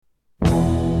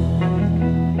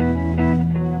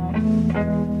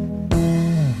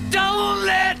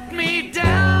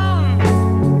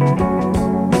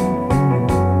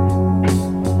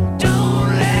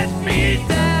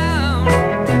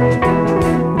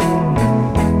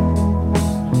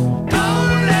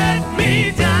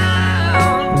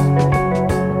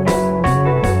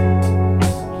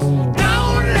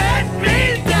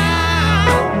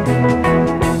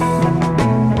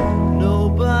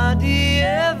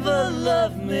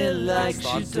love me like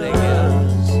she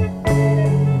does.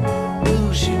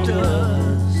 Ooh, she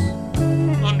does.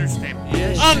 Understatement.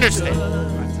 Yes, she Understatement,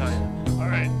 I tell you. All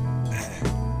right.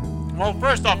 Well,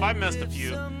 first off, I missed a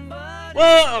few.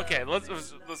 Well, okay, let's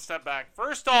step back.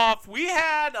 First off, we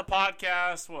had a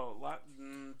podcast,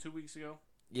 2 weeks ago?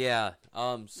 Yeah.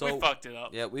 So we fucked it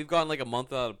up. Yeah, we've gone like a month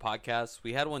without a podcast.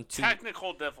 We had one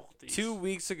Technical difficulties. 2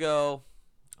 weeks ago.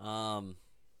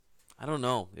 I don't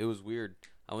know. It was weird.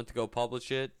 I went to go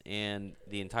publish it, and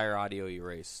the entire audio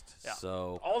erased. Yeah.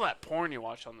 So all that porn you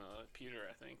watch on the computer,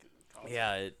 I think.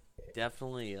 yeah, it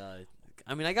definitely.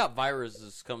 I mean, I got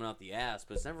viruses coming out the ass,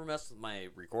 but it's never messed with my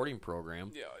recording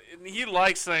program. Yeah, and he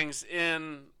likes things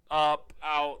in, up,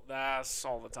 out, the ass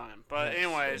all the time. But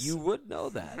anyways, You would know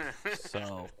that.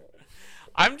 So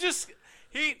I'm just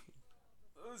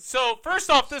So first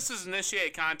off, this is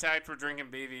initiate contact for drinking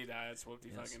BV. That's what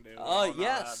you fucking do. We all know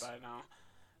yes. that by now.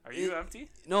 Are you empty?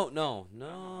 no,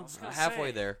 was gonna halfway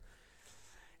say. there.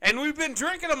 And we've been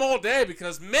drinking them all day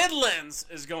because Midlands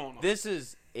is going on. This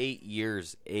is 8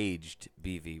 years aged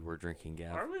BV we're drinking,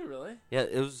 Gav. Are we really? Yeah,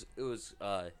 it was.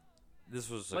 This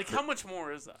was Like, how much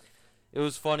more is that? It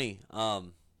was funny.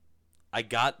 I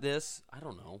got this. I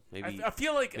don't know. Maybe I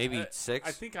feel like maybe 6.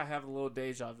 I think I have a little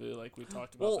deja vu, like we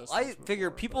talked about. Well, this I once figure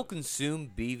before, people but-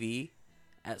 consume BV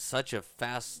at such a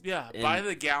fast. by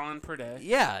the gallon per day.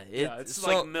 Yeah, It's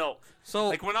like milk. So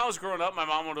Like when I was growing up, my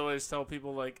mom would always tell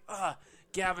people like,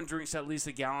 Gavin drinks at least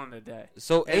a gallon a day.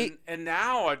 so And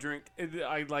now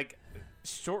I like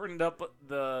shortened up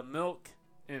the milk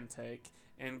intake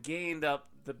and gained up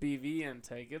the BV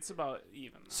intake. It's about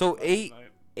even. So About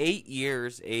 8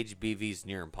 years age BV is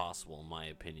near impossible in my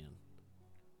opinion.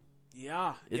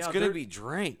 Yeah, It's yeah, gonna they're- be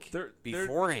drank they're-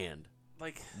 beforehand.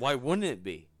 like, Why wouldn't it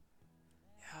be?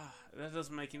 yeah, that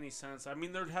doesn't make any sense. I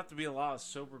mean, there'd have to be a lot of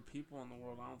sober people in the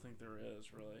world. I don't think there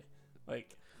is really.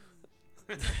 Like,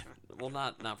 Well,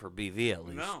 not for BV at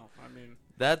least. no, I mean,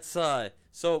 That's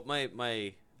so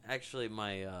my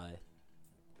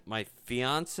my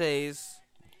fiance's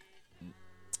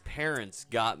parents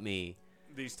got me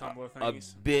these tumbler a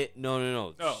things. bit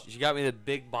no. Oh. She got me the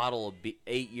big bottle of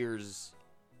 8 years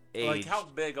age. Like how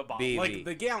big a bottle? BV. Like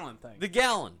the gallon thing. The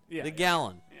gallon. Yeah, the yeah.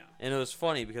 gallon. Yeah. And it was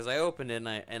funny because I opened it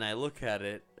and I look at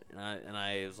it and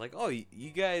I was like, "Oh, you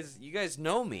guys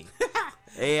know me."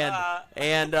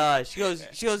 and she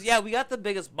goes, "Yeah, we got the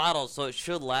biggest bottle, so it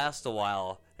should last a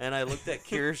while." And I looked at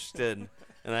Kirsten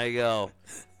and I go,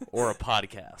 "Or a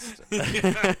podcast."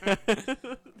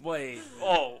 Wait.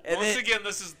 And Once then- again,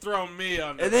 this is throwing me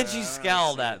under. And then the- she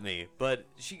scowled at me, but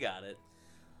she got it.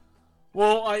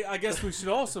 Well, I guess we should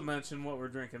also mention what we're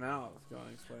drinking out. Go ahead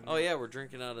and explain. Oh yeah, we're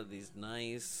drinking out of these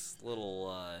nice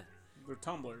little They're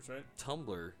tumblers, right?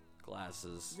 tumbler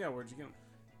glasses. Yeah. Where'd you get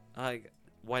them?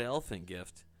 White elephant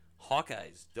gift.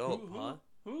 Hawkeye's dope, huh?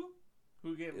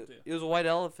 Who gave them to you? It was a white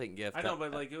elephant gift. I know,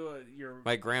 but like your.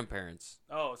 my grandparents.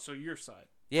 Oh, so your side.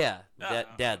 Yeah, Ah.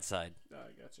 dad's side. Oh,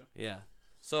 I gotcha. Yeah.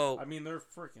 So I mean, they're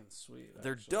freaking sweet.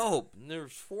 they're actually. dope. And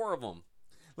there's 4 of them.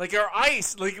 Like our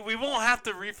ice, like we won't have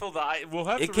to refill the ice. We'll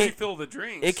have to refill the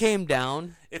drinks. It came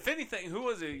down. If anything, who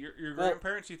was it? Your Well,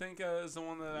 grandparents? You think is the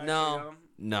one that actually got them?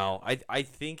 No. I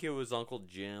think it was Uncle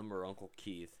Jim or Uncle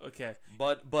Keith. Okay.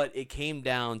 But it came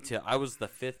down to I was the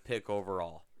 5th pick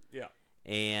overall. Yeah.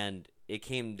 And it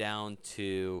came down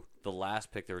to the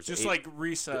last pick. There was Just 8 like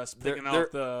recess, There- picking there-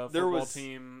 out the there football was-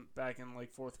 team back in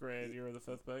like 4th grade. You were the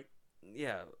 5th pick.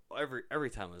 Yeah, every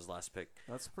time it was last pick.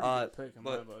 That's a pretty good pick in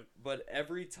my book. But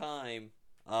every time,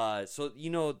 so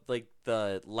like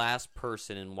the last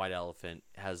person in White Elephant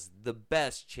has the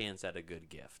best chance at a good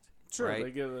gift. Sure, right?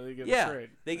 they get a trade.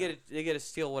 They get to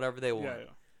steal whatever they want. Yeah.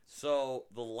 So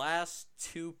the last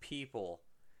 2 people,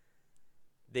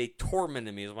 they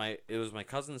tormented me. It was my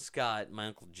cousin Scott and my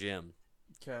uncle Jim,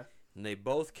 Okay. and they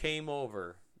both came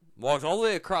over, walked all the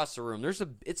way across the room.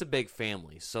 It's a big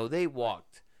family, so they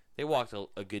walked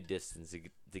a good distance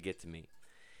to get to me,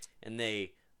 and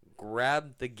they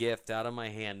grabbed the gift out of my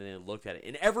hand and they looked at it,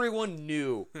 and everyone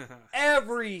knew,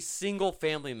 every single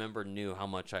family member knew how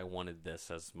much I wanted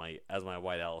this as my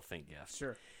white elephant gift.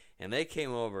 Sure. And they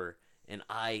came over, and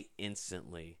I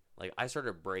instantly, like, I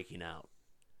started breaking out.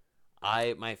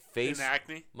 My face, In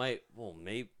acne?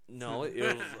 maybe no,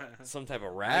 it was some type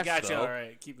of I rash. got you. though. All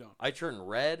right, keep going. I turned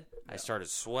red. I started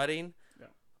sweating. Yeah.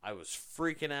 I was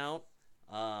freaking out.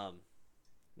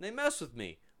 They messed with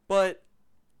me, but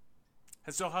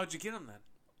And so how'd you get them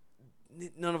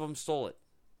then? none of them stole it.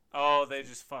 Oh, they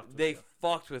just fucked with They you.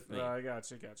 fucked with me. I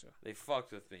gotcha. They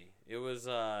fucked with me. It was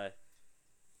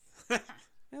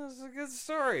Yeah, it's a good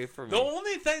story for me. The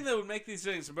only thing that would make these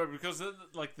things better because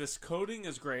like this coating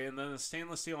is great, and then the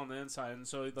stainless steel on the inside, and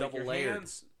so like Double your layered.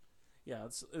 hands. Yeah,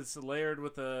 it's layered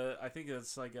with I think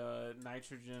it's like a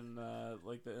nitrogen,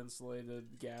 like the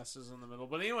insulated gases in the middle.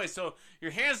 But anyway, so your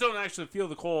hands don't actually feel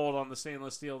the cold on the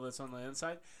stainless steel that's on the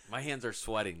inside. My hands are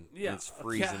sweating. Yeah, And it's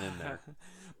freezing in there.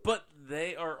 But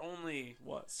they are only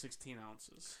 16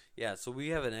 ounces. Yeah, so we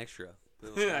have an extra.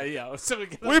 yeah. So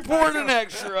We poured an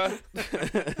extra.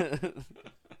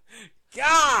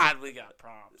 God, we got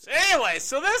problems. Anyway,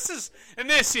 so this is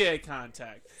initiate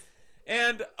contact.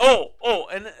 And,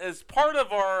 and as part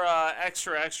of our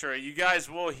extra, you guys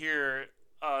will hear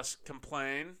us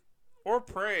complain or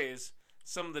praise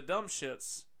some of the dumb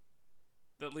shits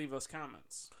that leave us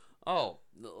comments. Oh,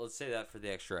 let's say that for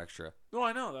the extra. No,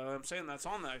 I know that. I'm saying that's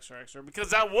on the extra because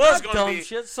that was going to Dumb be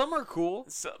shit. Some are cool.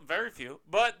 very few.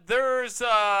 But there's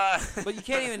But you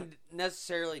can't even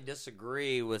necessarily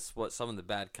disagree with what some of the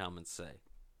bad comments say.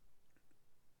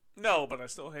 No, but I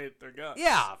still hate their guts.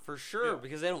 Yeah, for sure, Yeah.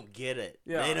 because they don't get it.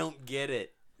 Yeah. They don't get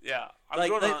it. Yeah.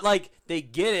 They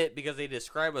get it because they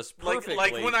describe us perfectly.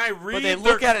 Like when I read but they their-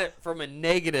 look at it from a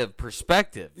negative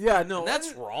perspective. Yeah, no. And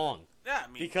that's wrong. Yeah,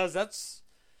 I mean, Because that's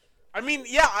I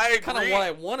agree. kind of what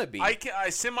I want to be. I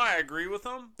semi-agree with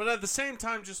them, but at the same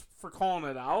time, just for calling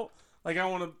it out, like I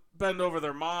want to bend over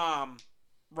their mom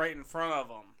right in front of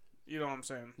them. You know what I'm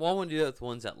saying? Well, I want to do that with the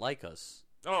ones that like us.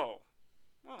 Oh.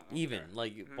 Well, Even okay.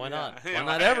 like, why Yeah. not? Yeah, Why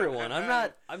not well, everyone?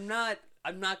 I'm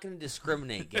not going to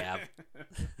discriminate, Gab.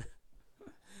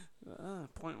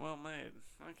 Point well made.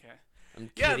 Okay. I'm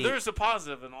Yeah, kidding. there's a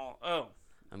positive in all. Oh.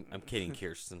 I'm kidding,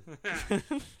 Kirsten.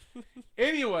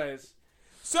 Anyways,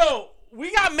 so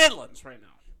we got Midlands right now.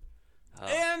 Oh.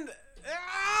 And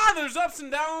there's ups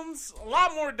and downs. A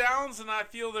lot more downs than I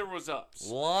feel there was ups.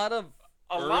 A lot of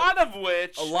A lot of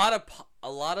which. a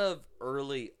lot of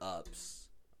early ups,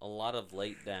 a lot of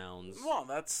late downs, Well,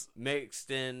 that's.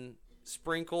 mixed in,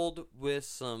 sprinkled with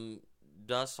some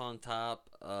dust on top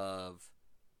of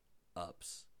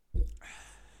ups.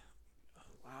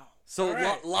 Wow. So All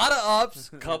right. lot of ups,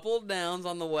 couple of downs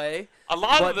on the way, A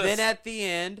lot but of this. then at the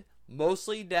end,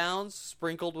 mostly downs,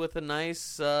 sprinkled with a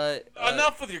nice.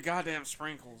 Enough with your goddamn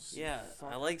sprinkles. Yeah,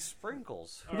 I like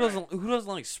sprinkles. Who All right. doesn't? Who doesn't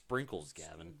like sprinkles,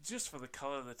 Gavin? Just for the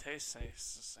color, the taste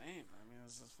tastes the same. I mean,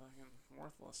 it's just fucking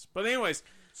worthless. But anyways,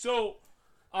 so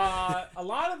a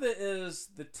lot of it is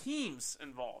the teams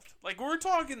involved. Like we're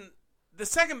talking the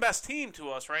second best team to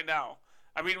us right now.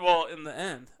 I mean, well, in the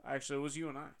end, actually, it was you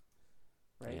and I.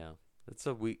 Right? Yeah, it's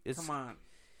a weak. Come on.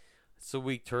 It's a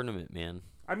weak tournament, man.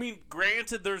 I mean,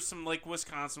 granted, there's some like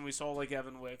Wisconsin. We saw like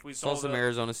Evan Wick. We saw Saw some the-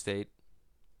 Arizona State.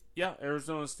 Yeah,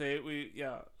 Arizona State. We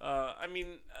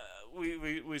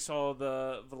saw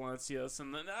the Valencias,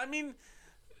 and then I mean,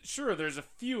 sure, there's a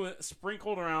few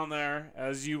sprinkled around there,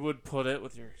 as you would put it,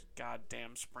 with your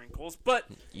goddamn sprinkles. But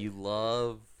You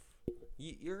love.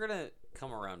 You're gonna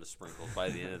come around to sprinkles by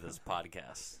the end of this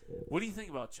podcast. what do you think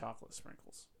about chocolate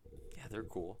sprinkles? Yeah, they're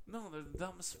cool. No, they're the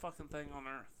dumbest fucking thing on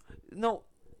earth. No,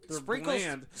 They're sprinkles.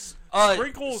 bland.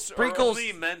 Sprinkles. Sprinkles are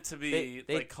only meant to be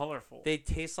they- like colorful. They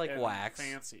taste like and wax.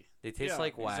 fancy. They taste Yeah,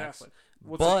 like wax. Exactly.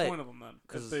 What's But- the point of them then?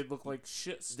 Because 'cause they look like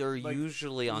shits. They're like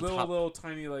usually on little, top, little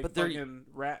tiny like but they're- fucking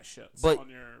rat shits but- on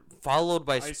your. followed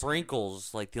by ice cream.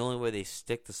 sprinkles. Like the only way they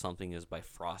stick to something is by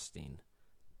frosting.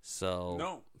 So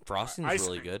No. frosting's Ice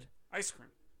really cream. good. Ice cream.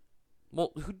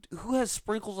 Well, who has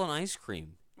sprinkles on ice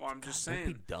cream? Well, I'm just Don't be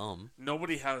saying. dumb.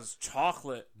 Nobody has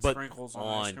chocolate But sprinkles on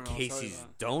ice cream. I'll tell you Casey's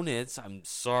that. Donuts, I'm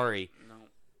sorry. No.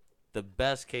 The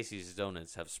best Casey's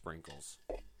Donuts have sprinkles.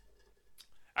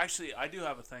 Actually, I do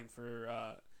have a thing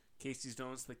for Casey's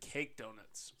Donuts, the cake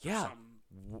donuts. For Yeah. some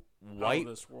out White, of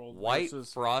this world white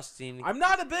versus- frosting. I'm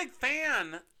not a big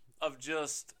fan of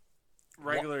just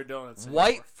regular donuts. White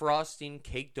anymore. frosting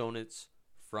cake donuts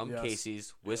from Yes.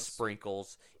 Casey's with Yes.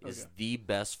 sprinkles is Okay. the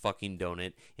best fucking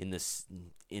donut in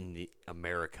the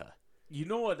America. You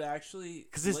know what? Actually,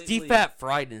 Because it's lately, deep fat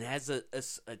fried and has a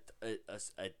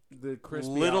the crispy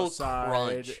little outside,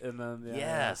 crunch. and then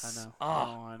Yes. I know.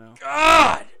 Ah. I know.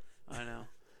 God. I know.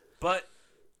 But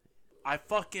I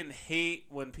fucking hate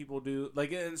when people do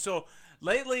like, and so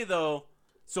lately though,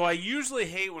 so I usually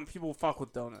hate when people fuck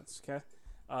with donuts. Okay,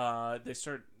 they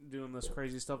start doing this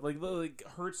crazy stuff like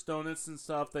Hertz donuts and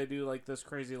stuff. They do like this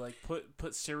crazy like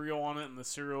put cereal on it and the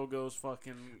cereal goes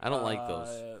fucking. I don't like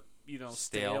those. You know,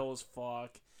 Stale. stale as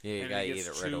fuck. Yeah, you and gotta gets eat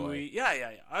it right away.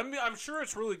 Yeah. I'm sure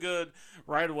it's really good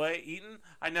right away. Eaten.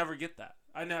 I never get that.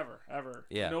 I never ever.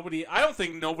 Yeah. I don't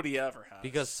think nobody ever has.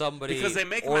 Because they they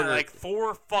make them at like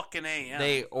 4 fucking a.m.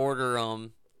 They order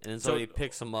them, and then So- somebody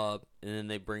picks them up, and then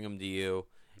they bring them to you.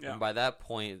 Yeah. And by that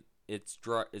point, it's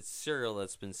cereal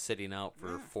that's been sitting out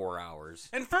for 4 hours.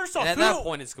 And first off, And at that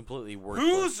point, it's completely worthless.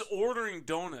 who's ordering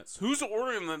donuts? Who's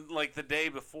ordering them like the day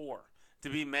before to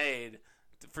be made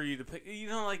for you to pick? You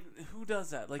know, like who does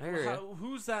that? Like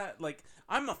who's that? Like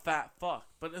I'm a fat fuck,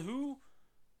 but who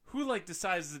like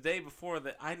decides the day before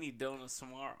that I need donuts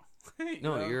tomorrow?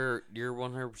 No, you're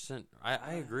 100%.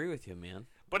 I agree with you, man.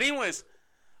 But anyways,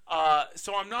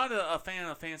 so I'm not a fan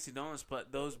of fancy donuts,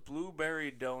 but those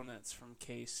blueberry donuts from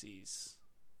Casey's,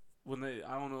 when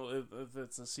I don't know if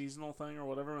it's a seasonal thing or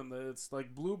whatever, and it's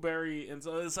like blueberry, and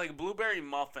so it's like a blueberry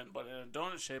muffin, but in a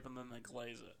donut shape, and then they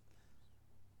glaze it.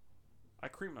 I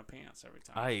cream my pants every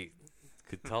time. I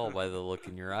could tell by the look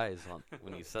in your eyes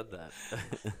when you said that.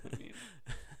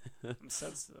 I'm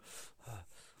sensitive.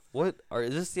 What?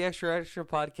 Is this the Extra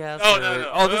podcast? Oh, no.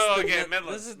 Oh, this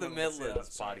Midlands. This is the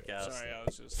Midlands podcast. Sorry, I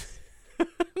was just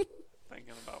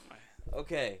thinking about my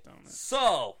Okay, donuts.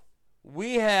 so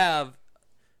we have.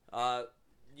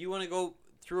 You want to go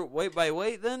through it weight by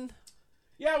weight then?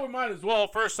 Yeah, we might as well.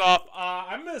 First off,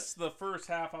 I missed the first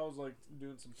half. I was like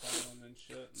doing some tiling and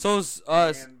shit. So,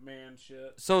 man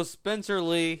shit. So Spencer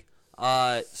Lee,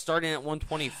 starting at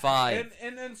 125.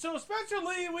 And so Spencer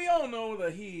Lee, we all know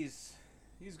that he's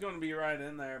going to be right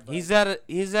in there. But He's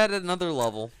at another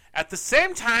level. at the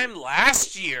same time,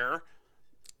 last year.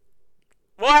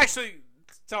 Well, actually,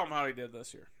 tell him how he did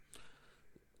this year.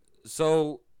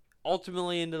 So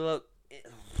ultimately ended up.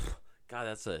 God,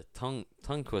 that's a tongue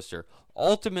twister.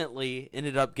 Ultimately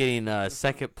ended up getting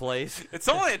second place. It's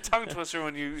only a tongue twister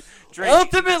when you drink.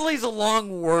 Ultimately is a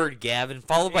long word, Gavin,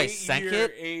 followed by 8-year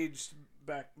second. aged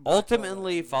back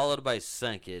Ultimately followed by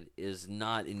second is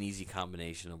not an easy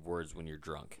combination of words when you're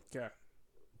drunk. Okay.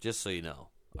 Just so you know.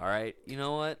 All right? You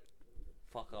know what?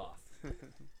 Fuck off.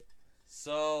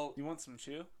 So. You want some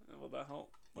chew? Will that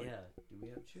help? Like, Yeah. Do we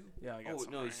have chew? Yeah, I got some.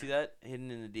 No, right you see here. that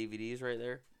hidden in the DVDs right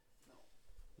there?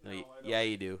 No, No, I don't. yeah,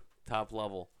 you do. Top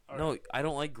level. All No, right. I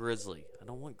don't like Grizzly. I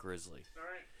don't want Grizzly. All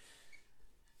right.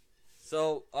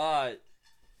 So,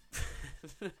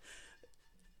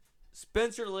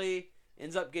 Spencer Lee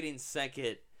ends up getting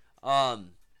second.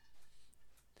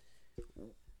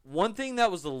 One thing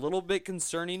that was a little bit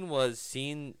concerning was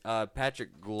seeing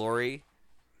Patrick Glory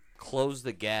close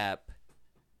the gap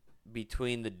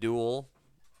between the duel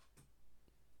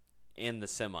and the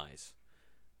semis.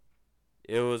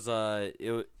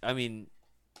 I mean,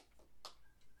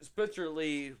 Spencer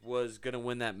Lee was going to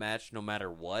win that match no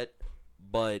matter what,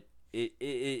 but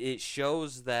it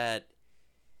shows that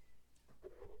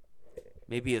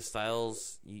maybe his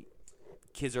styles,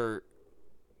 kids are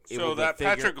able So to that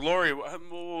figure. Patrick Glory, what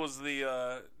was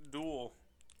the duel?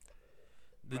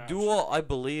 The match? duel, I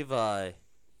believe, I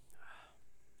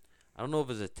don't know if it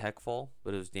was a tech fall,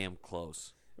 but it was damn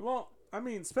close. Well, I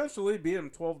mean, Spencer Lee beat him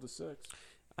 12-6.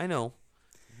 I know,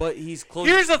 but he's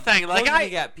closing. Here's the thing, like closing the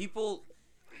gap. People,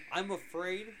 I'm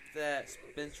afraid that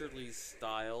Spencer Lee's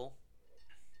style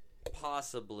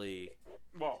possibly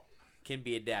can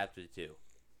be adapted to.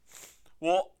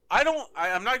 Well, I'm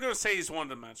not going to say he's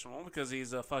one-dimensional because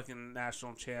he's a fucking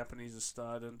national champ and he's a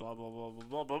stud and blah, blah, blah, blah,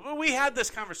 blah, blah. But we had this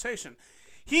conversation.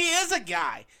 He is a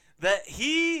guy that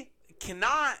he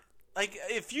cannot, like,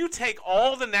 if you take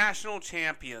all the national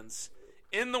champions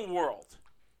in the world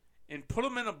and put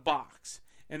them in a box,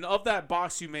 and of that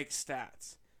box you make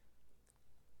stats.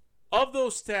 Of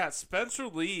those stats, Spencer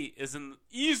Lee is in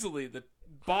easily the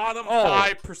bottom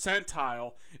 5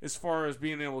 percentile as far as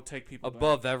being able to take people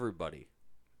Above everybody.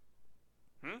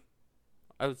 Hmm?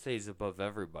 I would say he's above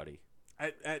everybody.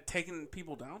 At taking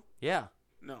people down? Yeah.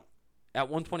 No. At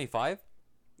 125?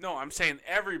 No, I'm saying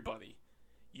everybody.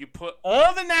 You put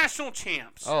all the national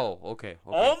champs, Oh, okay.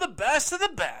 all the best of the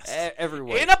best,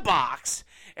 Everyone. in a box,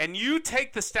 and you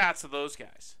take the stats of those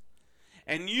guys,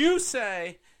 and you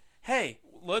say, "Hey,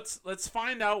 let's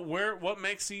find out what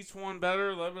makes each one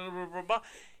better." Blah, blah, blah, blah, blah.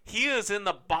 He is in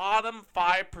the bottom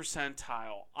 5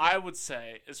 percentile, I would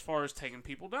say, as far as taking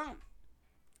people down.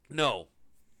 No.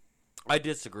 I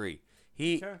disagree.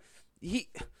 Okay. He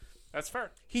That's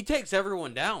fair. takes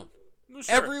everyone down.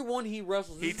 Sure. Everyone he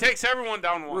wrestles. He takes everyone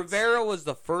down once. Rivera was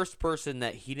the first person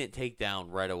that he didn't take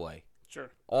down right away. Sure.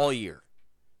 All year.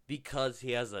 Because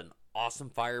he has an awesome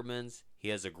fireman's. He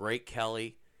has a great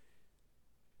Kelly.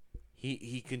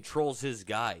 He controls his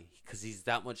guy because he's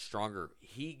that much stronger.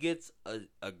 He gets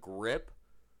a grip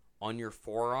on your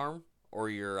forearm or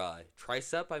your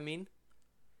tricep, I mean.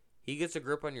 He gets a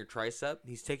grip on your tricep.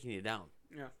 He's taking you down.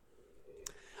 Yeah.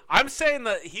 I'm saying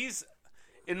that he's,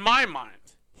 in my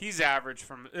mind, he's average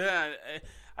from.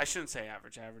 I shouldn't say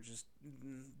average. Average is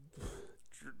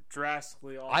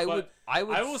drastically off. I but would I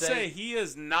will say he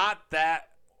is not that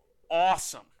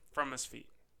awesome from his feet.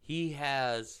 He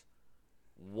has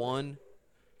one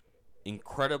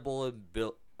incredible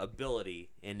ability,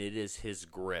 and it is his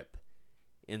grip.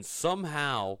 And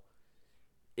somehow,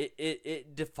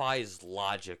 it defies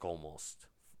logic almost.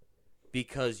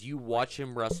 Because you watch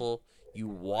him wrestle, you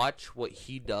watch what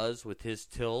he does with his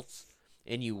tilts,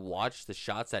 and you watch the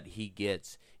shots that he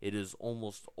gets. It is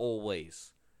almost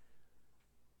always,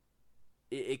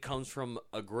 it comes from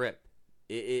a grip.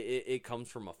 It comes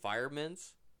from a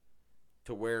fireman's,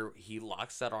 to where he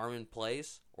locks that arm in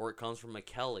place, or it comes from a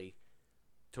Kelly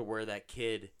to where that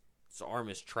kid's arm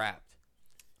is trapped.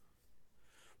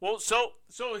 Well, so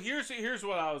here's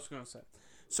what I was going to say.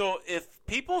 So if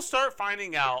people start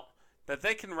finding out that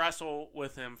they can wrestle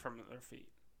with him from their feet,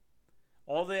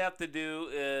 all they have to do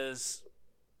is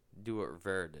do what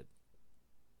Rivera did.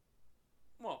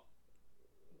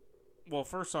 Well,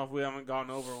 first off, we haven't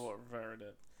gone over what Rivera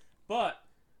did, but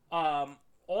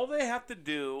all they have to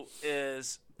do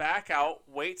is back out,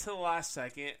 wait till the last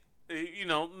second,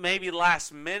 maybe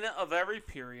last minute of every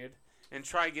period, and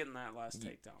try getting that last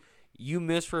takedown. You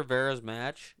missed Rivera's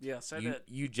match? Yes, I did.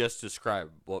 You just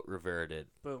described what Rivera did.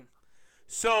 Boom.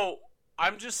 So,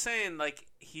 I'm just saying,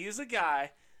 he's a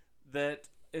guy that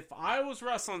if I was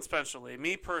wrestling Spencer Lee,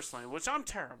 me personally, which I'm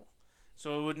terrible,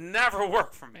 so it would never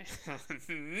work for me.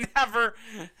 Never,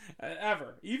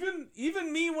 ever.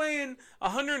 Even me weighing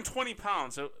 120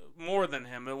 pounds more than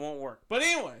him, it won't work. But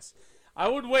anyways, I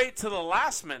would wait till the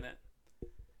last minute,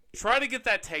 try to get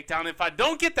that takedown. If I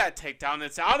don't get that takedown,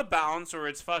 it's out of bounds, or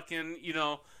it's fucking,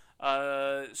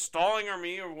 stalling on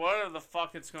me, or whatever the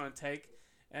fuck it's going to take,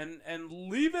 and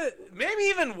leave it, maybe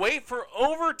even wait for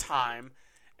overtime,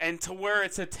 and to where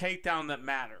it's a takedown that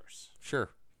matters. Sure.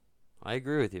 I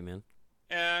agree with you, man.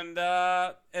 And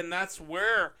that's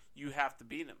where you have to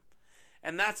beat him.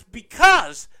 And that's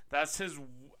because that's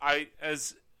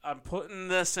as I'm putting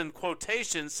this in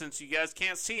quotations, since you guys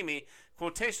can't see me,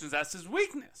 quotations, that's his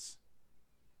weakness.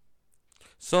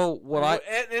 So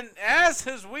and as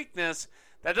his weakness,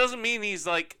 that doesn't mean he's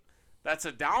that's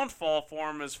a downfall for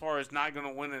him as far as not going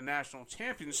to win a national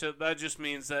championship. That just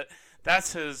means that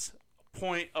that's his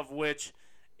point of which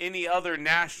any other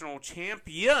national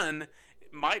champion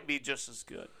might be just as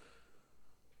good.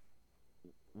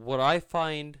 What I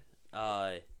find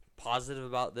positive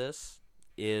about this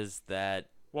is that,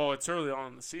 well, it's early on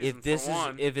in the season.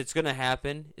 If it's going to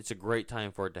happen, it's a great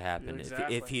time for it to happen.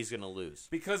 Exactly. If he's going to lose,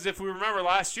 because if we remember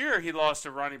last year, he lost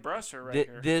to Ronnie Bresser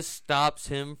here. This stops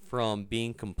him from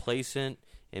being complacent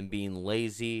and being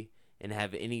lazy and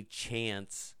have any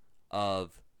chance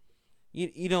of,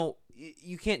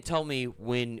 you can't tell me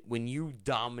when you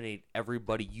dominate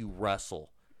everybody you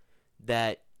wrestle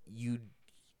that you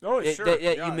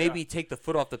maybe take the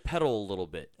foot off the pedal a little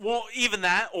bit. Well, even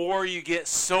that, or you get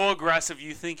so aggressive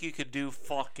you think you could do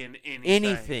fucking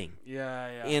anything. Yeah.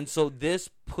 And so this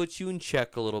puts you in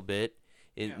check a little bit.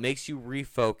 It makes you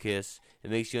refocus.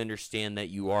 It makes you understand that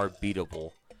you are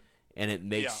beatable, and it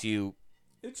makes you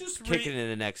kick it in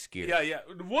the next gear. Yeah.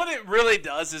 What it really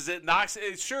does is it knocks.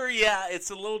 It's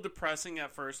a little depressing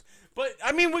at first, but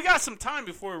I mean, we got some time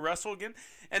before we wrestle again,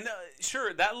 and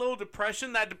that little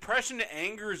depression,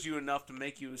 angers you enough to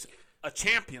make you a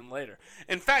champion later.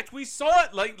 In fact, we saw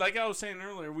it like I was saying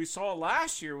earlier. We saw it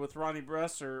last year with Ronnie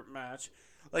Bresser match.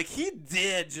 He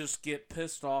did just get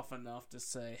pissed off enough to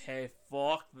say, "Hey,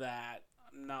 fuck that!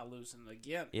 I'm not losing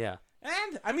again." Yeah.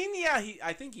 And I mean,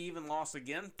 I think he even lost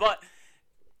again, but.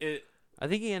 I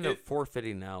think he ended up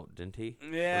forfeiting out, didn't he?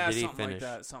 Yeah, or did something he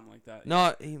finish? Something like that.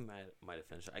 No, he might have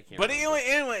finished. I can't. But remember.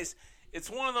 anyways, it's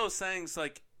one of those things.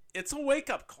 It's a wake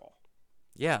up call.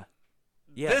 Yeah.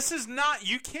 This is not.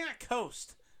 You can't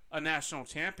coast a national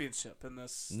championship in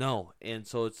this. No, and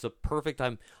so it's the perfect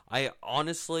time. We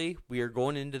are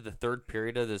going into the third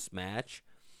period of this match,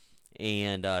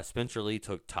 and Spencer Lee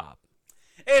took top.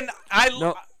 And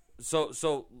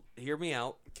So hear me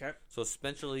out. Okay. So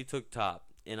Spencer Lee took top.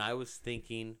 And I was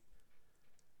thinking,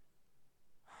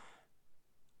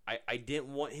 I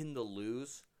didn't want him to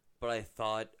lose, but I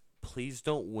thought, please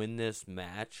don't win this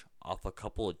match off a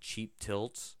couple of cheap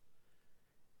tilts,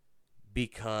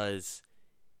 because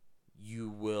you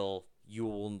will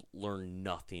learn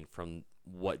nothing from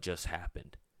what just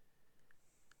happened.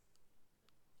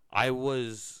 I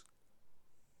wanted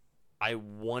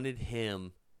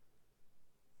him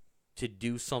to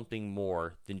do something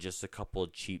more than just a couple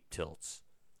of cheap tilts.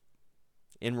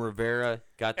 And Rivera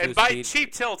got to his feet. And by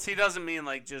cheap tilts, he doesn't mean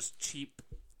just cheap.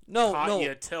 No.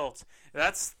 Tilt.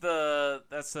 That's the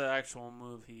actual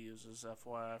move he uses.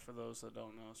 FYI, for those that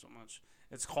don't know so much,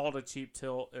 it's called a cheap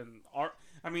tilt. And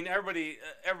everybody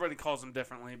calls them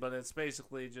differently, but it's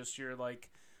basically just your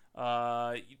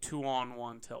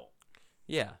 2-on-1 tilt.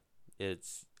 Yeah,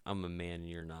 it's I'm a man and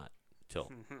you're not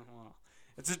tilt. Well,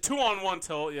 it's a 2-on-1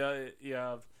 tilt. Yeah, you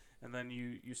have, and then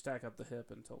you stack up the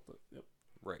hip and tilt it. Yep.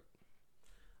 Right.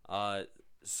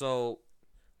 So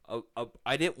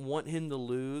I didn't want him to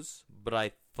lose, but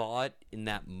I thought in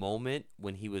that moment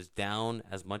when he was down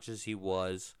as much as he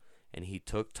was and he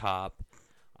took top,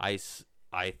 I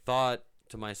thought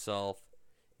to myself,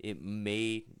 it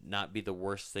may not be the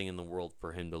worst thing in the world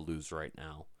for him to lose right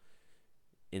now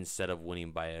instead of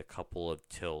winning by a couple of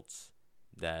tilts.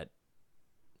 That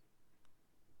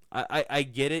I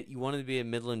get it. You wanted to be a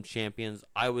Midland champions.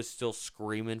 I was still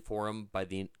screaming for him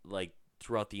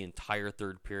throughout the entire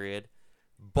third period,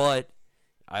 but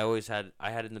I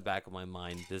had in the back of my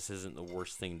mind, this isn't the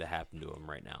worst thing to happen to him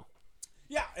right now.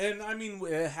 Yeah, and I mean,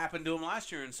 it happened to him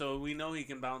last year, and so we know he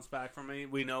can bounce back from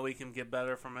it. We know he can get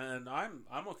better from it, and I'm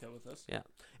okay with this. Yeah,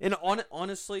 and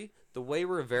honestly, the way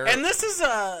Rivera and this is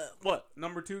what,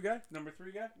 number 2 guy, number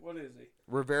 3 guy, what is he?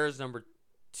 Rivera's number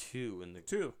 2 in the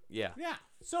 2. Yeah. Yeah.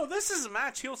 So this is a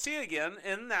match he'll see again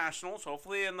in nationals,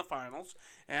 hopefully in the finals,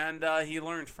 and he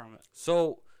learned from it.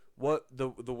 So what the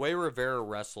way Rivera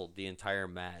wrestled the entire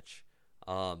match,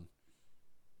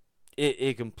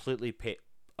 it completely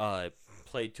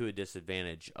played to a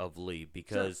disadvantage of Lee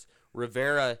because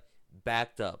Rivera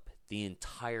backed up the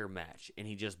entire match and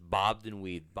he just bobbed and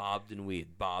weaved,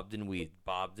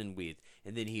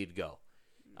 and then he'd go.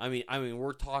 I mean,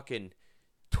 we're talking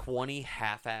 20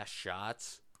 half-ass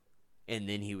shots, and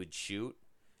then he would shoot,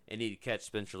 and he'd catch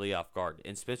Spencer Lee off guard.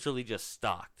 And Spencer Lee just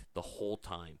stalked the whole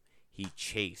time. He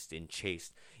chased and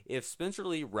chased. If Spencer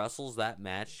Lee wrestles that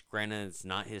match, granted it's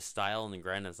not his style, and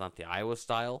granted it's not the Iowa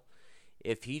style,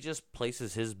 if he just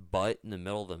places his butt in the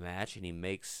middle of the match and he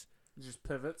makes just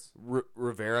pivots,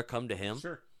 Rivera come to him,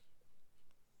 sure,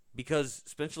 because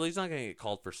Spencer Lee's not going to get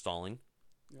called for stalling.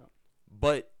 Yeah,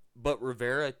 but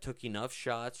Rivera took enough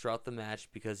shots throughout the match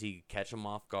because he could catch him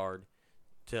off guard.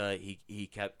 He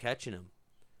kept catching him,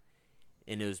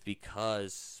 and it was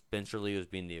because Spencer Lee was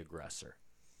being the aggressor.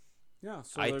 Yeah,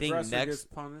 so I the think aggressor next gets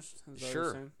punished. Is that what you're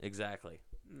sure, saying? exactly.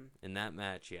 In that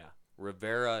match, yeah,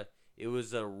 Rivera. It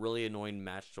was a really annoying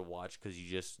match to watch because you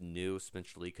just knew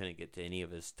Spencer Lee couldn't get to any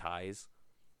of his ties,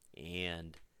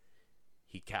 and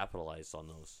he capitalized on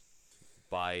those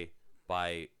by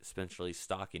Spencer Lee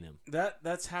stalking him.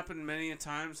 That's happened many a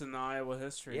times in the Iowa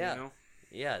history. Yeah, you know?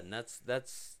 Yeah, and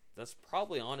that's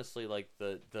probably honestly like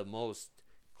the most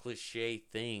cliche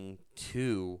thing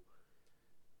to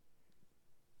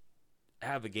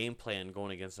have a game plan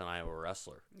going against an Iowa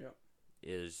wrestler. Yeah.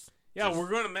 Yeah, we're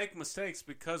going to make mistakes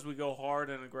because we go hard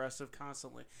and aggressive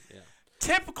constantly. Yeah.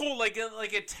 Typical, like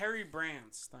a Terry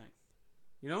Brands thing.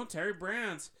 You know, Terry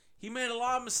Brands, he made a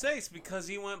lot of mistakes because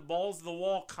he went balls to the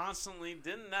wall constantly,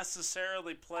 didn't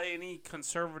necessarily play any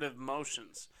conservative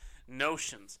notions.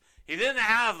 He didn't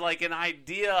have, like, an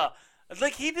idea.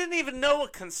 Like, he didn't even know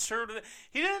what conservative...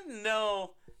 He didn't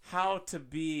know how to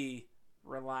be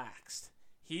relaxed.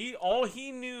 All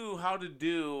he knew how to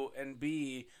do and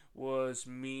be was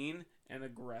mean and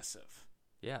aggressive.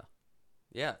 Yeah.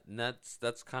 Yeah, and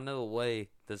that's kind of the way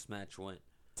this match went.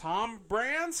 Tom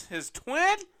Brands, his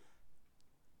twin,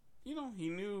 you know, he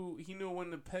knew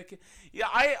when to pick it. Yeah,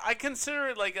 I consider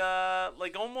it like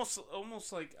almost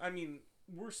like, I mean,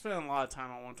 we're spending a lot of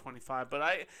time on 125, but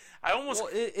I almost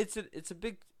it's a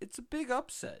big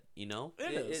upset, you know.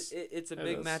 It's a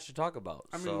big match to talk about.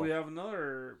 I mean, we have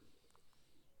another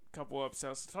couple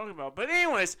upsets to talk about, but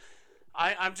anyways,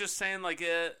 I'm just saying, like,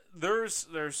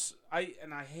 I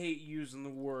hate using the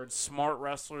word smart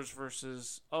wrestlers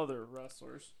versus other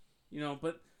wrestlers, you know,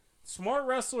 but smart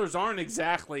wrestlers aren't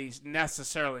exactly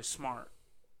necessarily smart,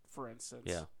 for instance.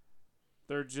 Yeah.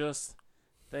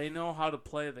 They know how to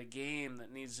play the game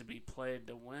that needs to be played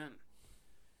to win.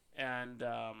 And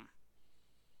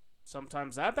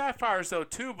sometimes that backfires, though,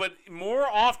 too, but more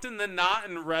often than not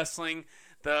in wrestling,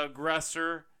 the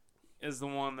aggressor is the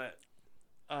one that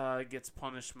gets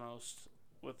punished most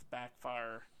with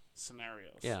backfire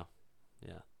scenarios. Yeah,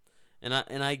 yeah,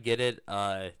 and I get it.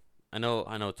 I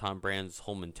know Tom Brand's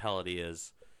whole mentality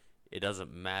is it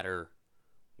doesn't matter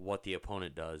what the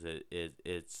opponent does.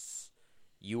 It's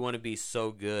you want to be so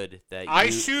good that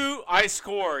I shoot, I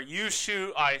score. You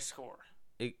shoot, I score.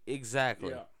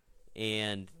 Exactly. Yeah.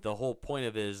 And the whole point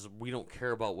of it is we don't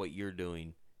care about what you're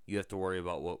doing. You have to worry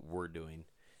about what we're doing.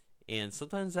 And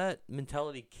sometimes that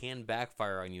mentality can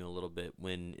backfire on you a little bit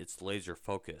when it's laser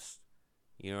focused.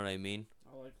 You know what I mean?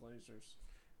 I like lasers.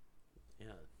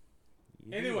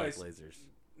 Yeah. Anyways, like lasers.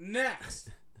 Next,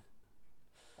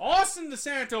 Austin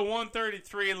DeSanto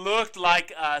 133 looked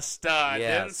like a stud.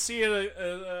 Yes. Didn't see it.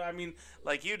 I mean,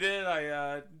 like you did.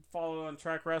 I followed on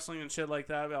track wrestling and shit like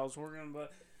that. I was working,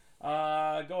 but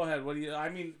go ahead. What do you? I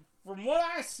mean, from what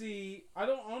I see, I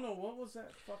don't know what was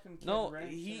that fucking kid No,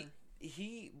 ranked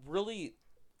he really,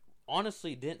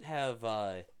 honestly, didn't have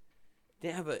a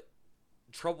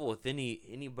trouble with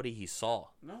anybody he saw.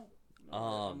 No,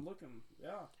 I'm looking. Yeah.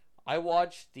 I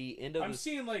watched the end of I'm his.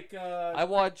 seeing like. I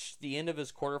watched the end of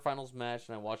his quarterfinals match,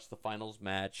 and I watched the finals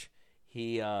match.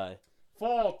 He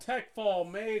fall, tech fall,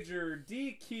 major,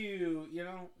 DQ. You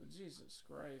know, Jesus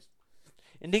Christ.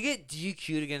 and to get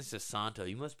DQ'd against DeSanto,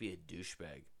 you must be a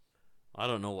douchebag. I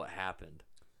don't know what happened,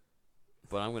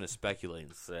 but I'm going to speculate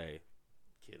and say,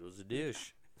 kid was a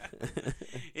douche.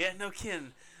 Yeah, no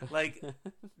kidding. Like,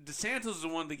 DeSanto's the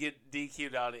one to get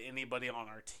DQ'd out of anybody on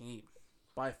our team,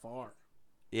 by far.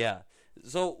 Yeah.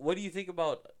 So, what do you think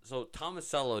about? So,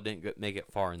 Tomasello didn't make it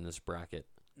far in this bracket.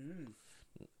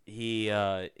 He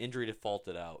injury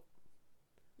defaulted out.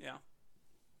 Yeah.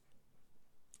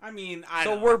 I mean,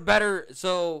 We're better.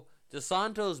 So,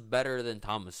 DeSanto's better than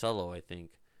Tomasello, I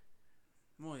think.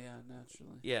 Well, yeah,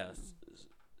 naturally. Yes.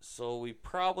 So we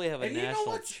probably have a And you know national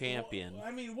what's- champion.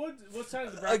 I mean, what side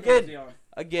of the bracket Again. is he on?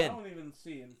 Again. I don't even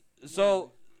see him.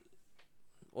 So,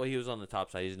 well, he was on the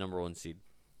top side. He's number 1 seed.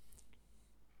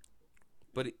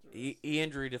 But he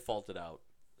injury defaulted out.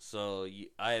 So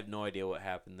I have no idea what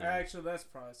happened there. Actually, that's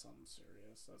probably something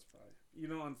serious. That's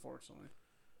probably, unfortunately.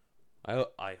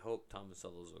 I hope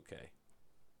Tomasello's okay.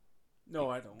 No,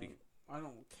 I don't. I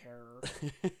don't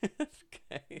care.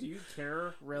 Okay. Do you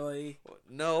care, really?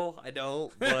 No, I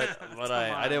don't. But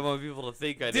I didn't want people to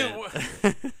think I Dude,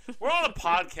 did. We're on a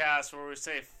podcast where we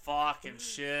say fuck and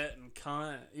shit and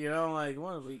cunt. Like,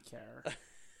 what do we care?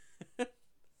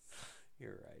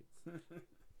 You're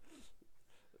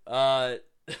right.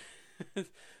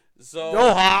 So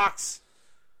Go Hawks!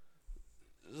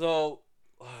 So,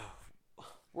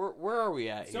 where are we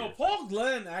at So here? Paul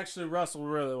Glenn actually wrestled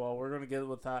really well. We're gonna get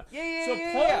with that. Yeah. So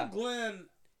Paul Glenn,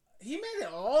 he made it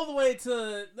all the way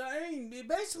to. I mean, it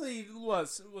basically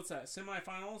what's that?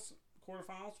 Semifinals,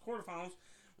 quarterfinals,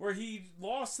 where he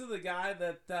lost to the guy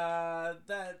that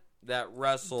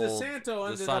wrestled DeSanto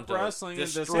ended up wrestling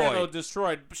destroyed. and DeSanto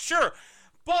destroyed. Sure,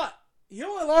 but he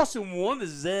only lost in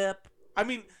 1-zip. I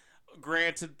mean,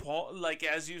 granted, Paul, like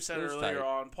as you said It was earlier tight.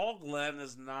 on, Paul Glenn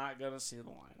is not gonna see the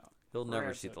lineup. He'll never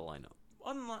Granted. see the lineup.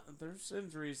 Unless there's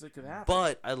injuries that could happen.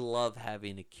 But I love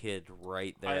having a kid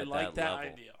right there I at like that that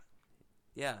level. idea.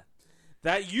 Yeah.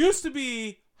 That used to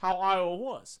be how Iowa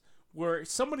was, where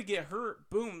somebody get hurt,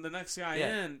 boom, the next guy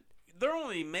Yeah. in. They're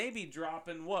only maybe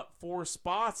dropping 4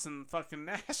 spots in fucking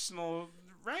national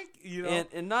rank.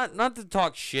 And not to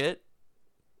talk shit,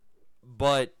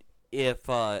 but if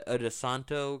a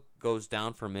DeSanto goes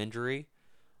down from injury,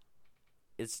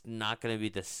 it's not going to be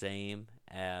the same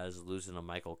as losing a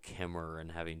Michael Kimmer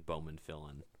and having Bowman fill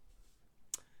in.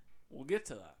 We'll get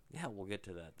to that. Yeah, we'll get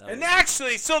to that. And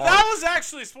actually, so that was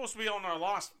actually supposed to be on our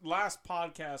last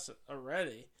podcast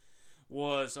already. I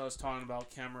was talking about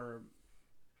Kemmer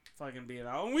fucking being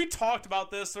out, and we talked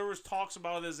about this. There was talks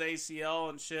about his ACL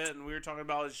and shit, and we were talking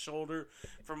about his shoulder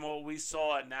from what we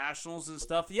saw at nationals and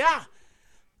stuff. Yeah,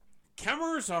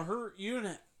 Kemmer's a hurt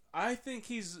unit. I think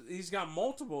he's got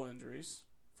multiple injuries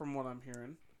from what I'm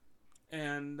hearing,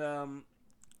 and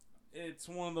it's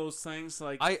one of those things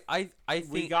like I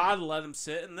think we gotta let him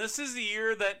sit, and this is the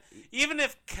year that even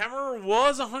if Kemmer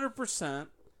was 100%,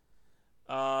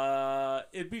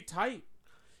 it'd be tight.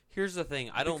 here's the thing.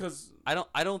 I Because-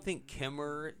 don't think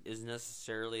Kimmer is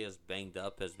necessarily as banged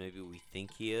up as maybe we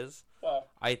think he is. Well,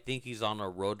 I think he's on a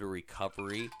road to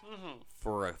recovery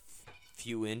for a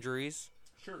few injuries.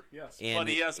 sure, yes, And but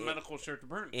he has a medical shirt to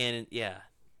burn. And yeah,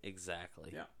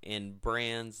 exactly. Yeah. And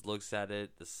Brands looks at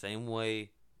it the same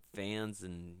way fans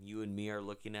and you and me are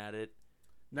looking at it.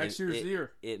 Next And year's the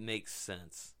year. It makes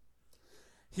sense.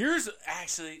 Here's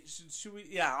actually, should we?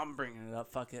 Yeah, I'm bringing it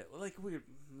up. Fuck it. Like we've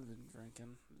been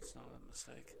drinking. It's not a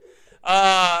mistake.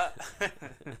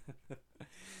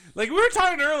 Like we were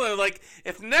talking earlier. Like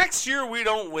if next year we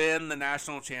don't win the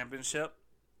national championship,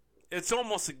 it's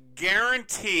almost a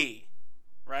guarantee,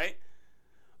 right?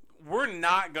 We're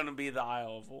not going to be the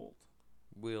Isle of old.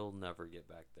 We'll never get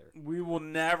back there. We will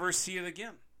never see it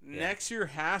again. Yeah. Next year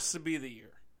has to be the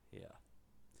year. Yeah.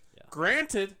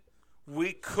 Granted,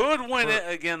 we could win it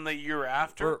again the year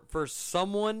after. For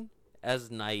someone as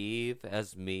naive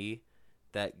as me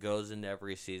that goes into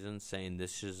every season saying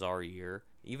this is our year,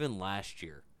 even last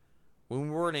year, when we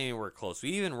weren't anywhere close, we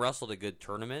even wrestled a good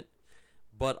tournament,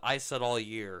 but I said all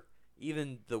year,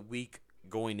 even the week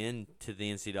going into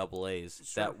the NCAAs,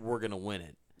 Sure. that we're going to win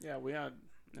it. Yeah, we had.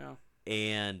 Yeah.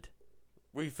 And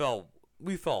we fell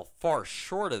far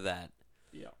short of that.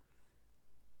 Yeah.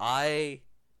 I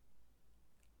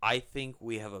think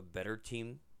we have a better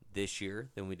team this year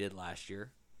than we did last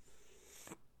year.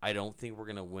 I don't think we're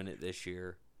gonna win it this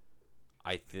year.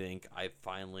 I think I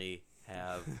finally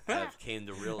have came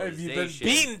to realization. Have you been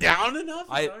beaten down enough?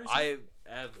 I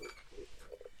have.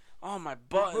 Oh, my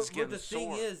butt is But getting the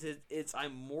sore. thing is, it's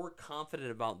I'm more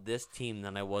confident about this team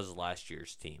than I was last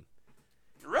year's team.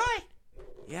 Really?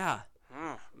 Yeah.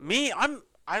 Me, I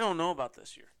don't know about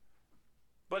this year.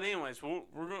 But anyways,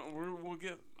 we'll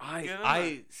get.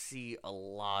 I see a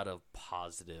lot of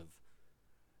positive,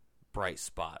 bright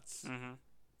spots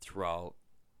throughout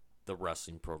the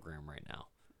wrestling program right now,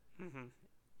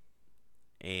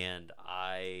 and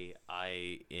I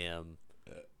am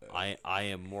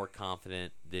more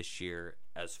confident this year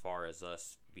as far as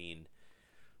us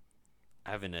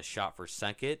having a shot for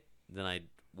second than I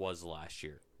was last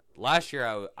year. Last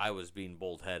year I was being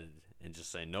bold-headed and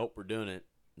just saying, nope, we're doing it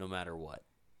no matter what.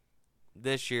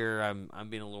 This year I'm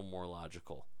being a little more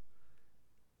logical.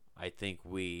 I think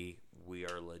we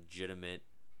are a legitimate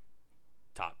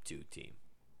top 2 team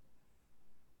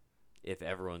if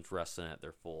everyone's wrestling at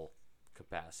their full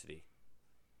capacity.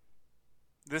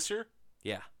 This year?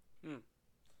 Yeah.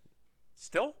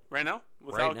 Still? Right now?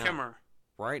 Without Kimmer?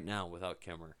 Right now, without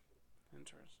Kimmer.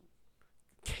 Interesting.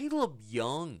 Caleb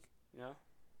Young. Yeah.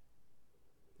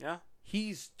 Yeah?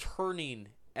 He's turning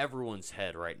everyone's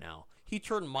head right now. He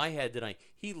turned my head tonight.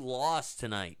 He lost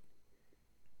tonight.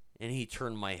 And he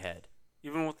turned my head.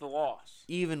 Even with the loss?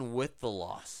 Even with the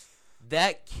loss.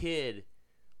 That kid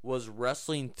was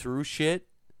wrestling through shit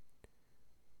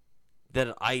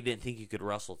that I didn't think he could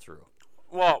wrestle through.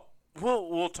 Well,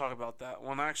 we'll talk about that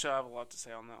one. Actually, I have a lot to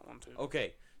say on that one, too.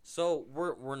 Okay, so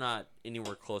we're not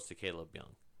anywhere close to Caleb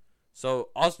Young. So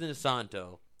Austin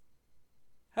DeSanto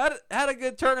had a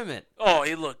good tournament. Oh,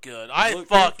 he looked good. I Looked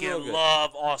fucking real good.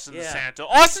 love Austin Yeah. DeSanto.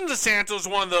 Austin DeSanto is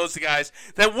one of those guys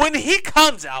that when he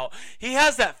comes out, he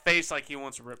has that face like he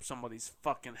wants to rip somebody's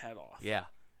fucking head off. Yeah.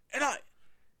 And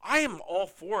I am all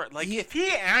for it. Like, if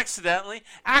he accidentally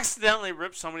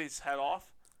rips somebody's head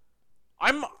off,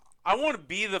 I want to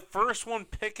be the first one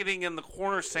picketing in the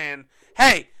corner saying,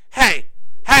 hey,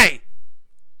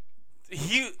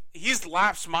 he's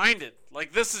lapse-minded.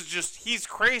 Like, this is just, he's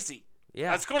crazy.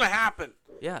 Yeah. That's going to happen.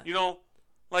 Yeah. You know,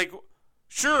 like,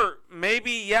 sure,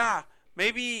 maybe it's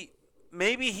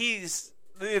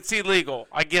illegal.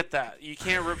 I get that. You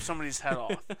can't rip somebody's head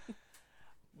off.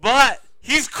 But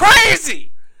he's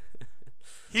crazy.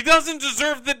 He doesn't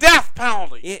deserve the death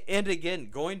penalty. And again,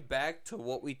 going back to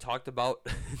what we talked about,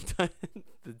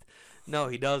 no,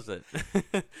 he doesn't. Put him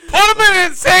in an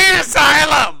insane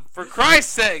asylum, for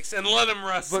Christ's sakes, and let him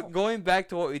wrestle. But going back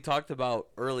to what we talked about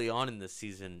early on in the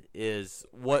season is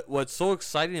what's so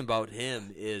exciting about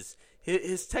him is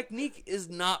his technique is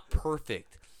not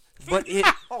perfect. But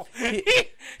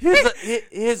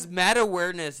his mat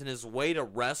awareness and his way to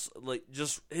wrestle, like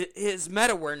just his mat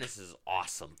awareness is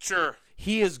awesome. Sure.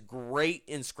 He is great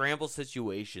in scramble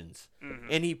situations,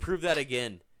 and he proved that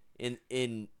again in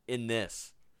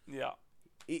this. Yeah.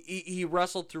 He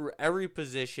wrestled through every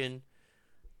position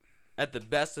at the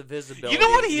best of his ability. You know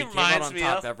what he came out reminds on me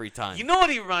top of? every time. You know what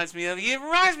he reminds me of? He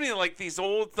reminds me of like these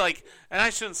old, like, and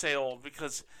I shouldn't say old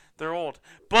because they're old,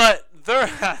 but they're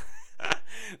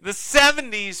the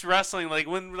 70s wrestling, like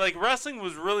when like wrestling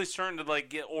was really starting to like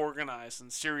get organized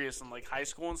and serious in like high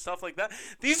school and stuff like that.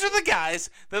 These are the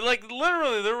guys that like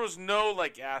literally there was no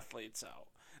like athletes out.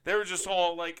 They were just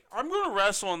all like, I'm going to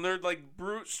wrestle, and they're like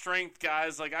brute strength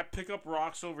guys. Like, I pick up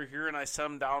rocks over here and I set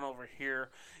them down over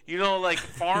here. You know, like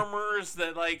farmers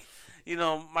that like, you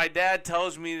know, my dad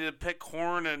tells me to pick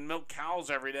corn and milk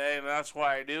cows every day, and that's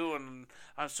why I do, and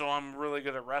so I'm really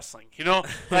good at wrestling. You know,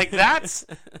 like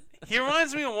he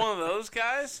reminds me of one of those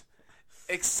guys,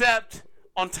 except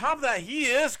on top of that, he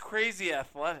is crazy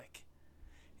athletic.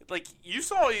 Like, you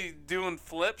saw he doing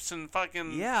flips and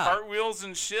fucking cartwheels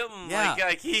and shit, and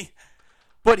like he...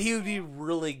 But he would be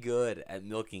really good at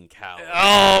milking cows.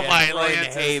 Oh, my throwing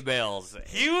Lances. hay bales.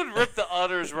 He would rip the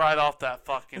udders right off that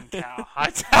fucking cow.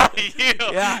 I tell you.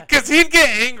 Yeah. Because he'd get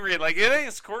angry. Like, it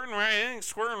ain't squirting right. It ain't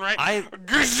squirting right.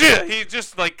 He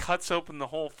just, like, cuts open the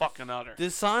whole fucking udder.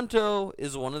 DeSanto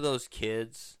is one of those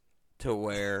kids to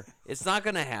where it's not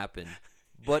going to happen.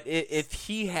 But if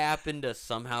he happened to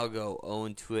somehow go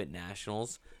 0-2 at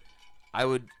Nationals,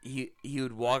 he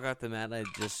would walk out the mat and I'd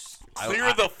just...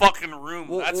 Clear the fucking room.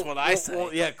 That's what I say.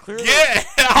 Well, yeah, clear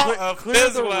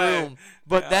the room.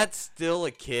 But that's still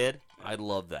a kid. I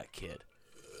love that kid.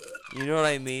 You know what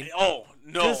I mean? Oh,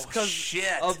 no. Just because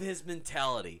shit. of his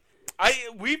mentality.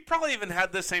 we've probably even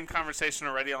had the same conversation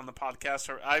already on the podcast.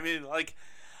 I mean, like,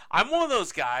 I'm one of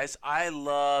those guys. I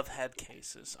love head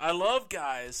cases. I love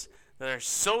guys that are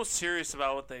so serious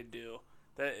about what they do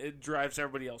that it drives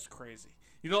everybody else crazy.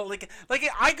 You know, like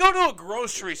I go to a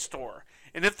grocery store,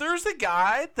 and if there's a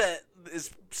guy that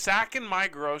is sacking my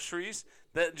groceries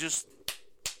that just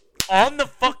on the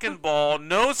fucking ball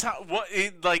knows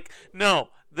no,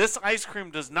 this ice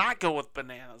cream does not go with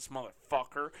bananas,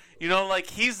 motherfucker. You know, like,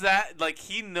 he's that, like,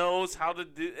 he knows how to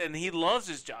do, and he loves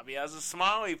his job. He has a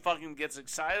smile. He fucking gets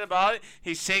excited about it.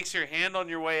 He shakes your hand on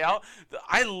your way out.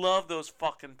 I love those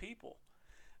fucking people.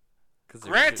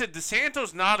 Granted,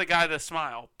 DeSanto's not a guy to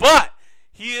smile, but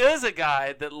he is a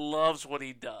guy that loves what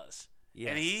he does. Yes.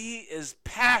 And he is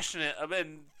passionate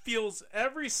and feels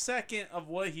every second of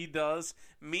what he does.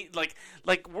 Like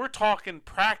we're talking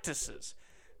practices.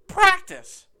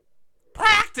 Practice!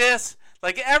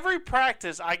 Like, every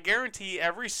practice, I guarantee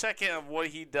every second of what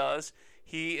he does,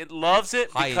 he loves it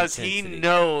because he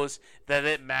knows that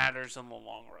it matters in the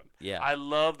long run. Yeah. I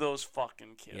love those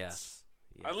fucking kids. Yes.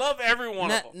 I love every one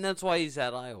of them. And that's why he's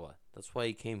at Iowa. That's why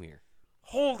he came here.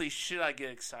 Holy shit, I get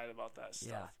excited about that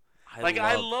stuff.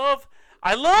 Yeah.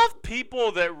 I love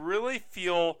people that really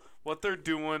feel what they're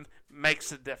doing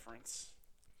makes a difference.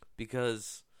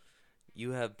 Because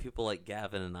you have people like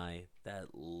Gavin and I that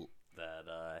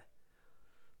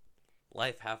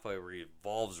life halfway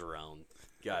revolves around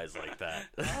guys like that.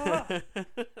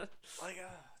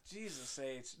 Jesus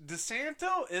H.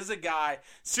 DeSanto is a guy.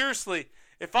 Seriously,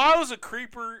 if I was a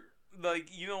creeper,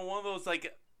 like, you know, one of those,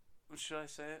 like, should I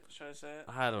say it?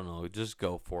 I don't know. Just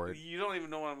go for it. You don't even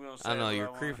know what I'm going to say. I know, you're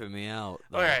creeping me out.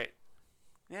 Though. All right.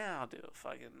 Yeah, I'll do it.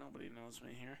 Fuck it. Nobody knows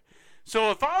me here.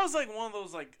 So if I was like one of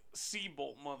those like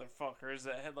Seabolt motherfuckers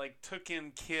that had like took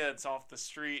in kids off the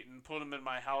street and put them in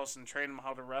my house and trained them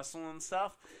how to wrestle and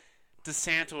stuff,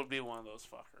 DeSanto would be one of those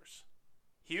fuckers.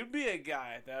 He would be a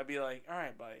guy that would be like, all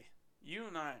right, buddy, you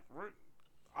and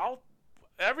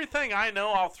everything I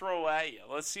know I'll throw at you.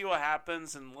 Let's see what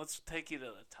happens and let's take you to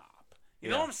the top. You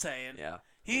know what I'm saying? Yeah.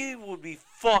 He would be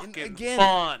fucking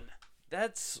fun.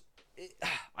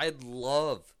 I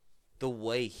love the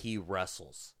way he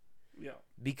wrestles. Yeah.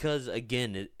 Because,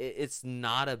 again, it's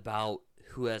not about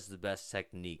who has the best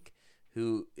technique.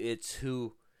 It's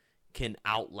who can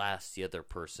outlast the other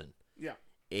person. Yeah.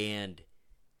 And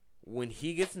when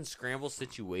he gets in scramble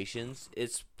situations,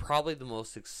 it's probably the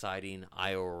most exciting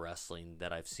Iowa wrestling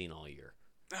that I've seen all year.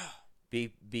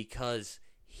 Because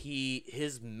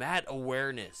his mat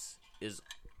awareness is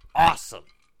awesome.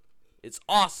 It's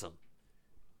awesome.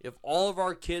 If all of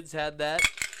our kids had that,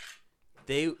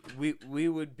 we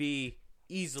would be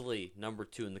easily number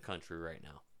 2 in the country right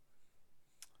now.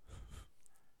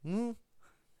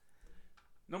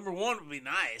 Number 1 would be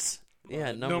nice.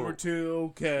 Yeah, number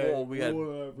 2, okay.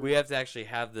 Well, we have to actually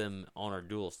have them on our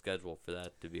dual schedule for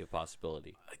that to be a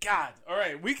possibility. God, all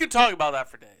right, we could talk about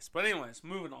that for days. But anyways,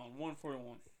 moving on.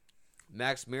 141.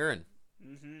 Max Mirren.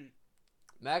 Mm-hmm.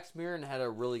 Max Mirren had a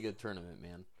really good tournament,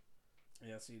 man.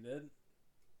 Yes, he did.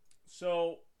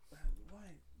 So,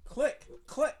 click,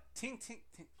 ting, ting,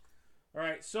 ting. All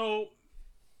right, so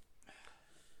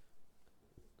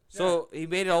he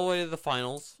made it all the way to the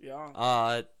finals.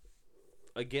 Yeah.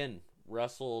 Again,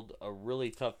 wrestled a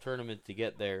really tough tournament to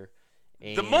get there.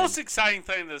 And the most exciting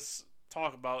thing to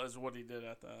talk about is what he did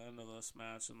at the end of this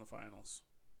match in the finals.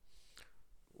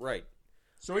 Right.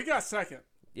 So he got second.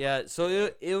 Yeah.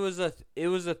 So it was a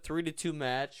 3-2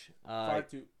 match.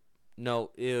 5-2.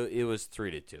 No, it was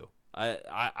 3-2.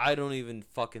 I don't even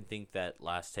fucking think that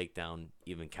last takedown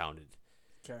even counted.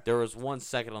 Okay. There was 1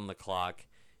 second on the clock,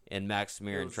 and Max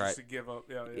Mirren tried to give up.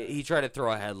 Yeah. He tried to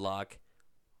throw a headlock.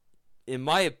 In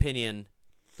my opinion,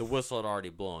 the whistle had already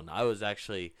blown. I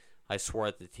swore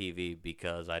at the TV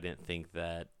because I didn't think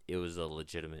that it was a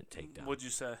legitimate takedown. What'd you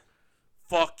say?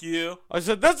 Fuck you. I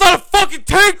said, that's not a fucking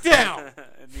takedown!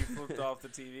 And you flipped off the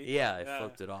TV? Yeah, I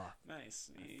flipped it off.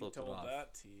 Nice. You told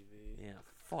that TV. Yeah,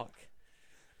 fuck.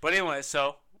 But anyway,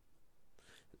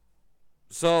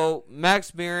 So,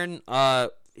 Max Mirren,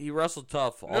 he wrestled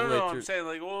tough all the way through. I'm saying,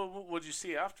 like, what'd you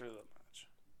see after the match?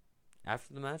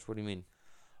 After the match? What do you mean?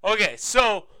 Okay,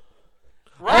 so,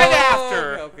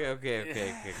 after.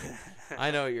 Okay.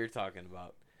 I know what you're talking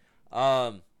about.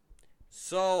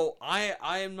 So,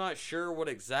 I am not sure what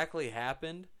exactly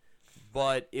happened,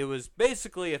 but it was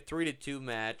basically a 3-2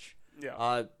 match.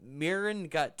 Yeah. Mirren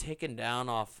got taken down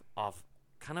off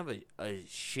kind of a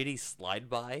shitty slide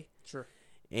by. Sure.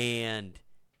 And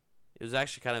it was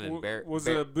actually kind of embarrassing. Was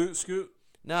it a boot scoot?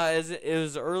 No, it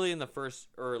was early in the first,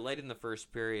 or late in the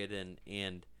first period,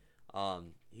 and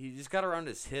he just got around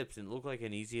his hips and it looked like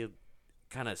an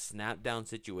kind of snap down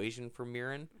situation for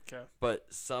Mirren, Okay.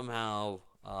 but somehow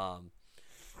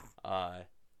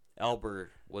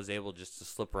Albert was able just to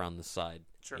slip around the side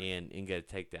Sure. and get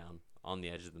a takedown on the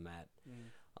edge of the mat.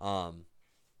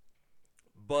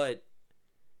 But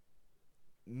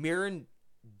Mirren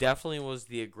definitely was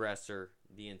the aggressor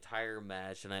the entire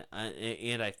match,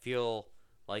 and I feel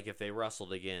like if they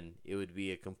wrestled again, it would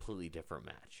be a completely different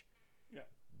match. Yeah.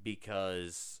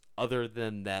 Because other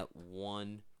than that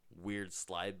one weird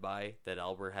slide by that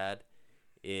Albert had,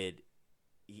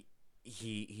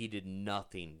 he did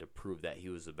nothing to prove that he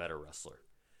was a better wrestler.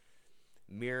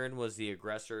 Mirren was the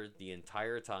aggressor the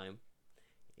entire time,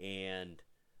 and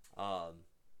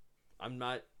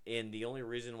and the only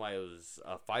reason why it was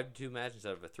a 5-2 match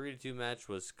instead of a 3-2 match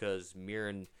was because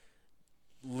Mirren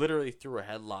literally threw a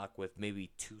headlock with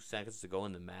maybe 2 seconds to go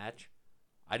in the match.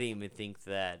 I didn't even think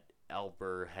that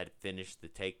Albert had finished the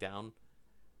takedown.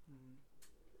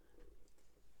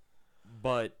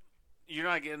 But You're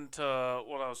not getting to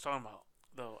what I was talking about,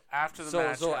 though. After the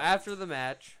match. So after the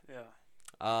match,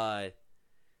 yeah.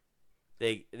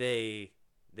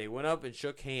 they went up and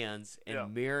shook hands,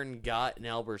 and Mirren got in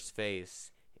Albert's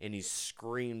face, and he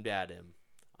screamed at him.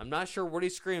 I'm not sure what he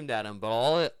screamed at him,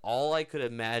 but all I could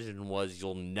imagine was,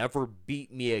 "You'll never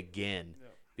beat me again,"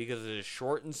 because it is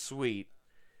short and sweet.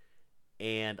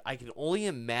 And I can only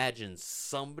imagine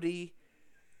somebody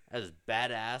as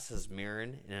badass as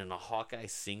Mirren and in a Hawkeye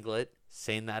singlet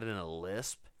saying that in a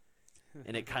lisp,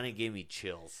 and it kind of gave me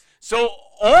chills. So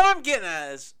all I'm getting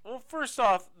at is, well, first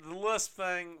off, the list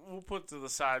thing we'll put to the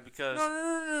side because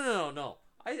No.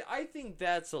 I think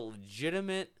that's a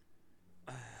legitimate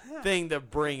thing to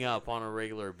bring up on a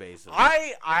regular basis.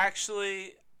 I'm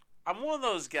one of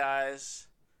those guys.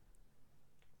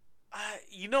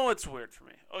 You know what's weird for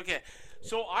me? Okay,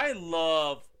 so I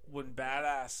love when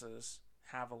badasses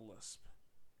have a lisp.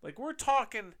 Like, we're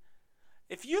talking.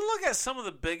 If you look at some of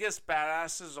the biggest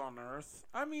badasses on earth,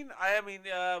 I mean,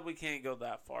 we can't go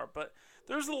that far, but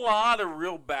there's a lot of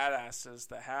real badasses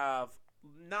that have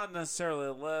not necessarily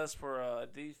a lisp or a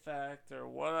defect or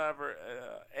whatever,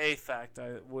 affect,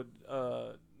 I would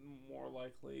more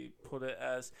likely put it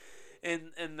as,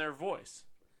 in their voice.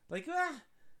 Like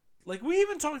we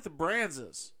even talked to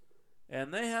Branzes,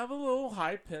 and they have a little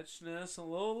high pitchedness, a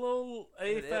little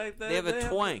affect. They have a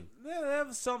twang. They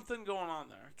have something going on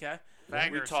there. Okay.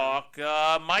 Fagerson. We talk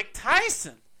Mike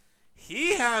Tyson.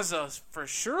 He has a for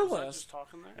sure list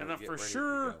and a for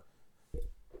sure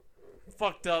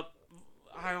fucked up.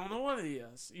 I don't know what he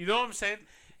is. You know what I'm saying?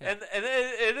 And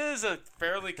it is a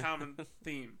fairly common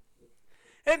theme.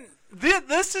 And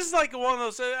this is like one of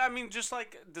those. I mean, just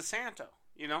like DeSanto.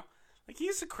 You know, like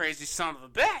he's a crazy son of a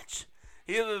bitch.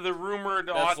 He the rumored.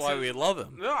 That's why we love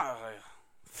him.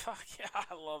 Fuck yeah,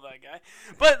 I love that guy.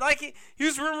 But like he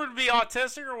was rumored to be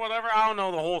autistic or whatever. I don't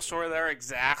know the whole story there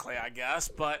exactly, I guess.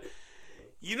 But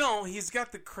you know, he's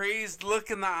got the crazed look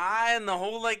in the eye and the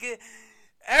whole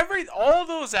all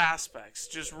those aspects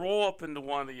just roll up into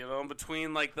one. You know,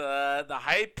 between like the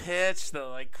high pitch, the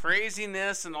like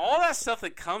craziness, and all that stuff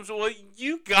that comes with. Well,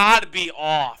 you got to be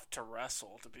off to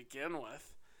wrestle to begin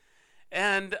with.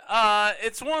 And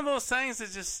it's one of those things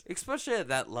that just, especially at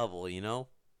that level, you know.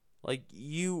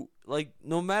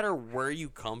 No matter where you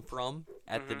come from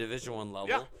at the Division I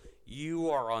level,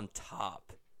 you are on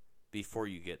top before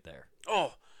you get there.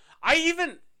 Oh,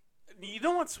 you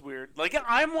know what's weird? Like,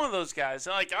 I'm one of those guys,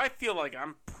 like, I feel like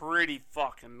I'm pretty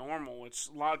fucking normal, which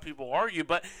a lot of people argue,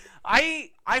 but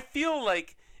I feel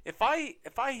like if I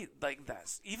like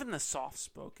that, even the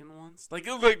soft-spoken ones, like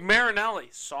Marinelli,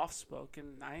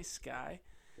 soft-spoken, nice guy,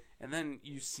 and then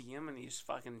you see him and he's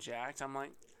fucking jacked, I'm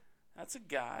like, that's a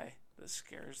guy that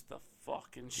scares the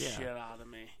fucking shit out of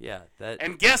me. Yeah, that.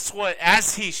 And guess what?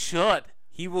 As he should.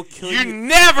 He will kill You you.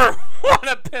 never want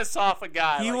to piss off a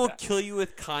guy. He like will that. kill you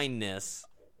with kindness,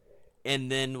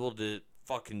 and then will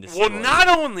fucking destroy. Well, not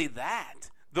only that,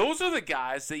 those are the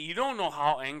guys that you don't know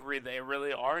how angry they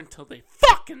really are until they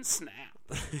fucking snap.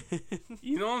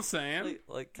 You know what I'm saying?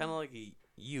 like kind of like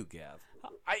you, Gav.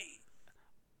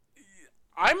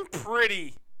 I'm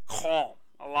pretty calm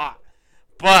a lot.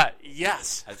 But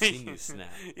yes, I've seen you snap.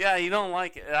 Yeah, you don't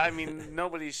like it. I mean,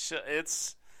 nobody should.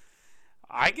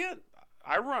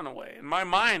 I run away. In my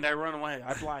mind, I run away.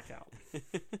 I black out.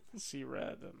 See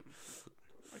red, and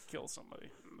I kill somebody.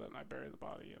 And then I bury the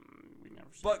body, and we never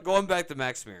see But it. going back to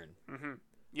Max Mirren.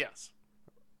 Yes.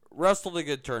 Wrestled a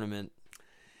good tournament.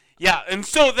 Yeah, and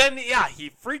so then, he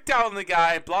freaked out on the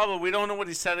guy, blah, blah. We don't know what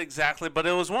he said exactly, but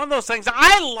it was one of those things.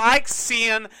 I like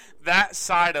seeing that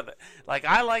side of it. Like,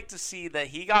 I like to see that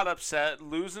he got upset,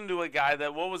 losing to a guy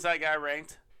that, what was that guy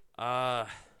ranked?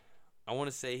 I want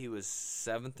to say he was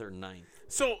 7th or 9th.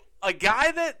 So a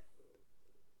guy that,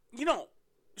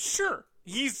 sure,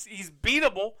 he's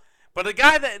beatable, but a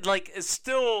guy that like is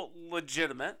still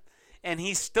legitimate, and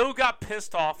he still got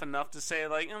pissed off enough to say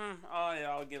like, oh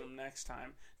yeah, I'll get him next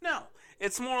time. No,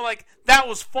 it's more like that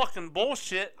was fucking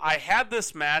bullshit. I had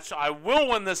this match. I will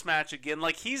win this match again.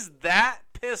 Like he's that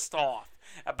pissed off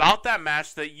about that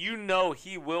match that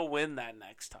he will win that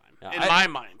next time. Now, in my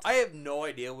mind, I have no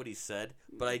idea what he said,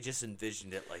 but I just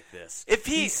envisioned it like this. If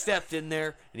he stepped in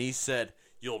there and he said,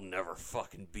 "You'll never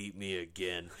fucking beat me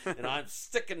again," and I'm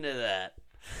sticking to that.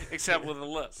 Except with a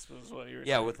lisp, is what you're saying.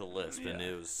 Yeah, with a lisp, and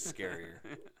it was scarier.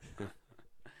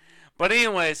 But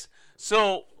anyways,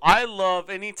 so I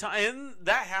love anytime, and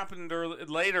that happened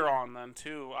later on then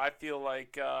too. I feel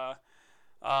like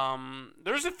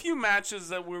there's a few matches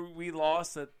that we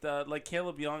lost that like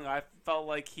Caleb Young. I felt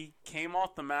like he came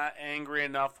off the mat angry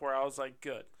enough where I was like,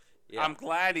 good. Yeah. I'm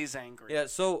glad he's angry. Yeah.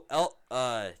 So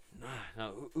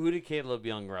who did Caleb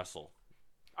Young wrestle?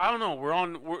 I don't know.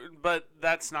 But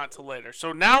that's not till later.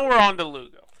 So now we're on to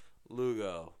Lugo.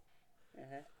 Lugo.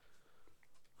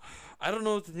 I don't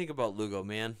know what to think about Lugo,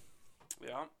 man.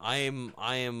 Yeah. I am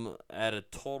at a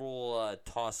total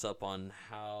toss-up on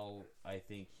how I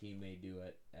think he may do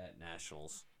it at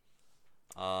Nationals.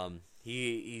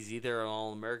 He's either an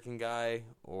All-American guy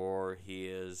or he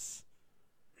is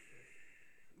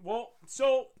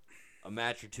a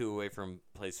match or two away from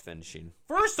place finishing.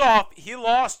 First off, he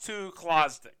lost to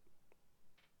Klosdick.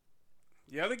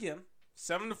 Yet again,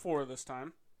 7-4 this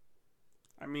time.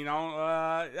 I mean,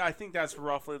 I think that's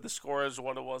roughly the score as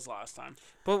what it was last time.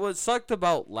 But what sucked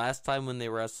about last time when they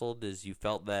wrestled is you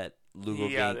felt that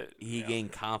Lugo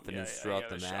gained confidence throughout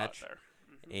the match,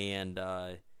 and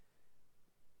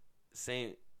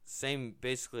same,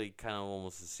 basically, kind of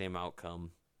almost the same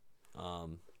outcome.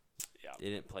 It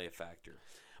didn't play a factor.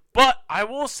 But I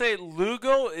will say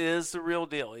Lugo is the real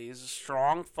deal. He's a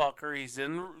strong fucker. He's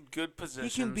in good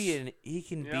positions. He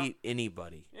can beat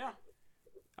anybody. Yeah.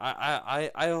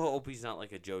 I hope he's not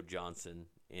like a Joe Johnson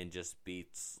and just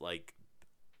beats like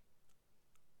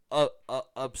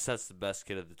upsets the best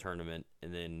kid of the tournament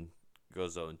and then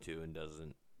goes 0-2 and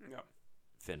doesn't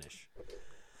finish.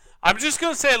 I'm just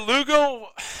gonna say Lugo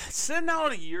sitting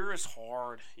out a year is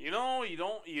hard. You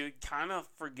kind of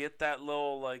forget that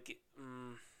little like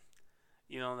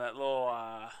that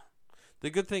little the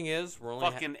good thing is we're only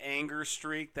fucking anger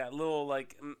streak, that little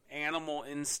like animal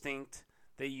instinct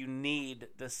that you need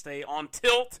to stay on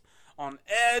tilt, on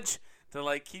edge, to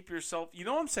like keep yourself. You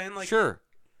know what I'm saying? Like sure,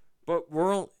 but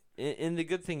and the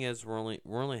good thing is we're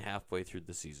only halfway through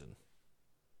the season.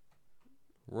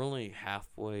 We're only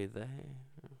halfway there.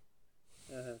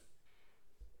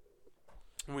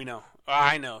 We know.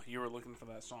 I know you were looking for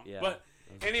that song. Yeah, but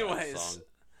anyways,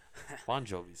 Bon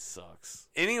Jovi sucks.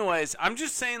 Anyways, I'm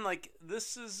just saying like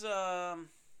this is.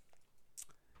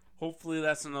 Hopefully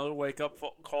that's another wake-up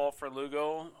call for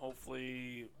Lugo.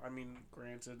 Hopefully, I mean,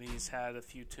 granted, he's had a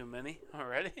few too many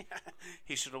already.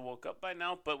 He should have woke up by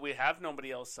now, but we have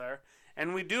nobody else there.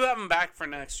 And we do have him back for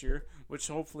next year, which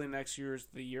hopefully next year is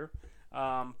the year.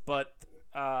 Yeah,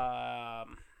 I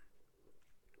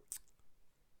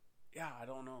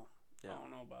don't know. Yeah. I don't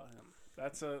know about him.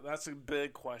 That's a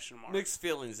big question mark. Mixed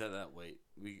feelings at that weight,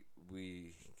 we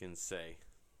can say.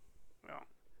 Yeah.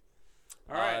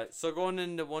 All right. So going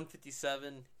into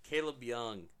 157, Caleb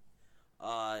Young.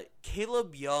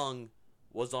 Caleb Young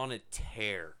was on a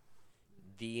tear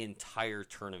the entire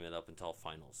tournament up until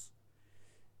finals.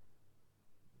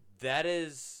 That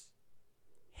is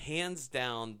hands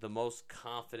down the most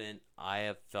confident I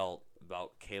have felt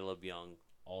about Caleb Young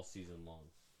all season long.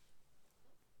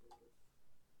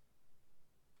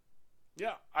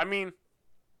 Yeah, I mean,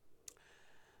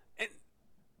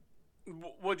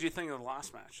 what did you think of the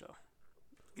last match though?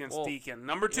 Against Deacon,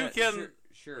 number 2 kid.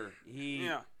 Sure. He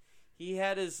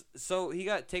had he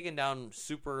got taken down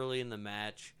super early in the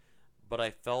match, but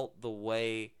I felt the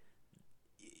way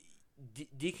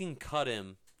Deacon cut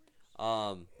him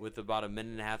with about a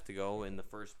minute and a half to go in the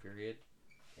first period,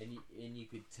 and you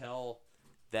could tell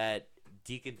that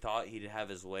Deacon thought he'd have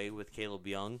his way with Caleb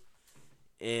Young,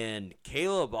 and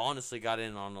Caleb honestly got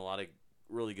in on a lot of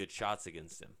really good shots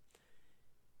against him.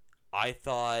 I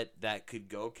thought that could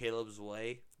go Caleb's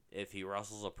way if he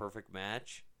wrestles a perfect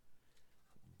match.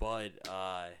 But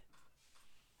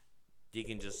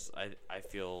Deacon just, I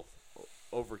feel,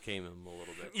 overcame him a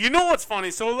little bit. You know what's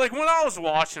funny? So, like, when I was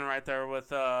watching right there with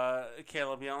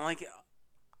Caleb Young, like,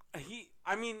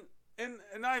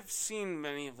 and I've seen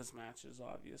many of his matches,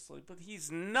 obviously, but he's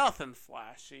nothing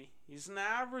flashy. He's an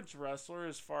average wrestler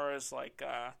as far as, like,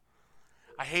 I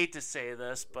hate to say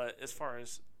this, but as far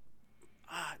as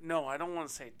no, I don't want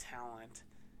to say talent.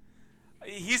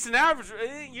 He's an average.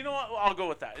 You know what? I'll go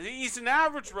with that. He's an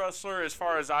average wrestler as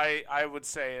far as I would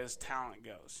say as talent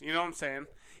goes. You know what I'm saying?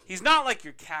 He's not like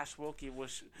your Cash Wilkie,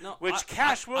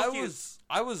 Cash Wilkie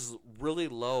I was really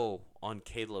low on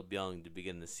Caleb Young to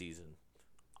begin the season.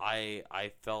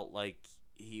 I felt like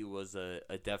he was a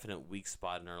definite weak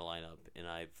spot in our lineup, and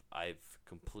I've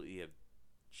completely have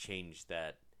changed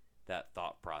that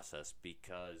thought process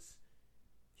because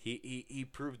he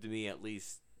proved to me, at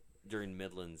least during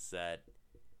Midlands, that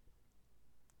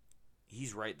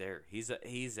he's right there.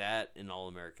 He's at an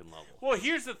All-American level. Well,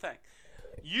 here's the thing.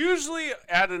 Usually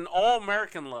at an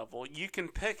All-American level, you can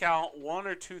pick out one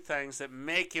or two things that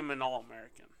make him an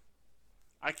All-American.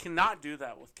 I cannot do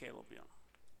that with Caleb Young.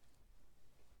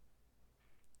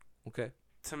 Okay.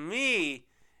 To me,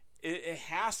 it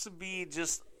has to be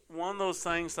just one of those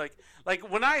things like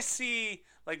when I see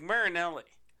like Marinelli,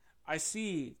 I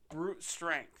see brute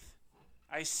strength.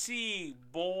 I see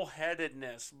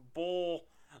bullheadedness,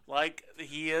 like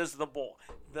he is the bull.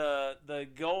 The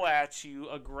go at you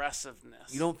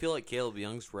aggressiveness. You don't feel like Caleb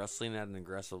Young's wrestling at an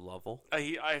aggressive level?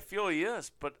 I feel he is,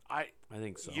 but I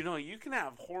think so. You know, you can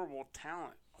have horrible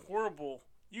talent,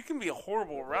 you can be a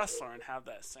horrible wrestler and have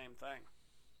that same thing.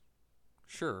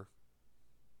 Sure.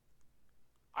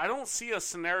 I don't see a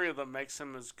scenario that makes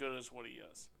him as good as what he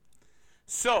is.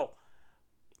 So,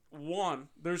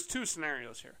 there's two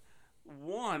scenarios here.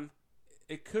 One,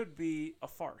 it could be a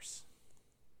farce.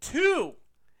 Two,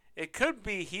 it could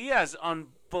be he has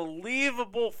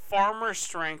unbelievable farmer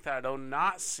strength I do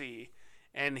not see,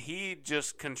 and he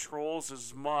just controls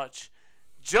as much,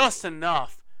 just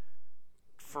enough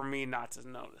for me not to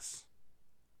notice.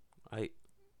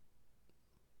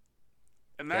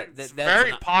 And that's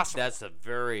very possible. That's a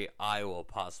very Iowa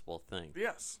possible thing.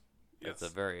 Yes. That's a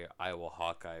very Iowa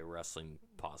Hawkeye wrestling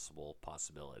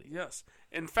possibility. Yes.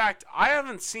 In fact, I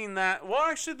haven't seen that. Well,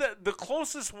 actually, the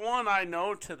closest one I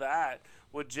know to that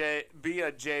would be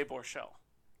a Jay Borchell.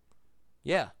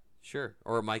 Yeah, sure.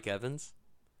 Or Mike Evans.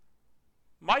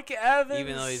 Mike Evans.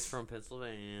 Even though he's from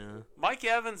Pennsylvania. Mike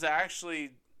Evans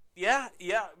actually, yeah.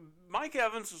 Mike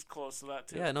Evans was close to that,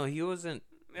 too. Yeah, no, he wasn't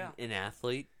an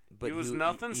athlete. But he was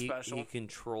nothing special. He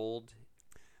controlled.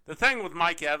 The thing with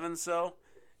Mike Evans, though,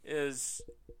 is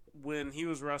when he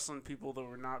was wrestling people that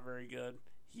were not very good,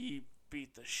 he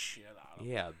beat the shit out of them.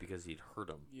 Yeah, because he'd hurt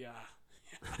them. Yeah.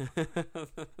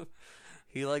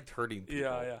 He liked hurting people.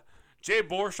 Yeah. Jay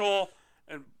Borchell,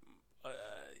 and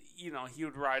he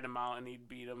would ride him out and he'd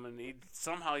beat him and he'd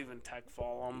somehow even tech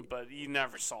fall him, but you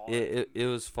never saw it. It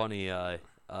was funny.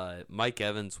 Mike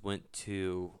Evans went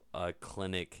to a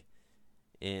clinic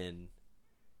in.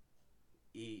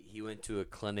 He went to a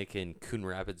clinic in Coon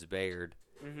Rapids, Bayard,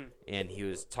 and he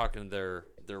was talking to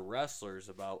their wrestlers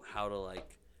about how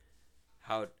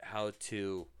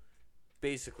to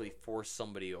basically force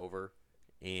somebody over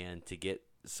and to get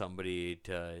somebody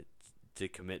to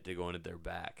commit to going to their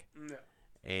back. Yeah.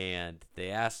 And they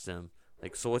asked him,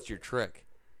 like, so what's your trick?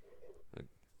 Like,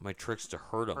 my trick's to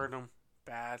hurt them. Hurt them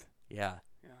bad. Yeah.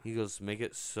 He goes, make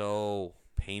it so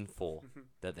painful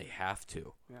that they have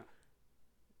to. Yeah.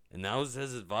 And that was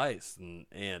his advice,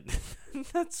 and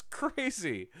that's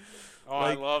crazy. Oh,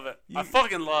 I love it. I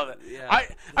fucking love it. Yeah.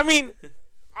 I mean,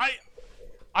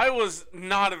 I was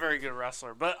not a very good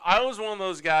wrestler, but I was one of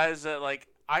those guys that, like,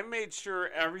 I made sure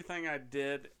everything I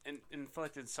did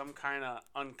inflicted some kind of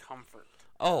uncomfort.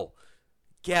 Oh,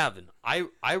 Gavin.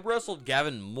 I wrestled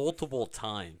Gavin multiple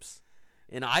times,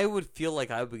 and I would feel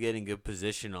like I would get in good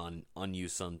position on you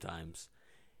sometimes.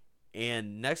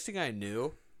 And next thing I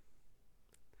knew...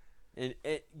 And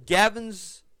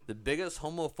Gavin's the biggest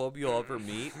homophobe you'll ever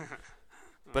meet.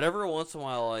 But every once in a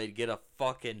while, I'd get a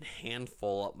fucking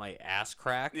handful up my ass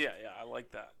crack. Yeah, I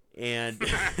like that. And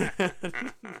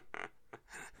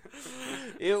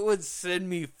it would send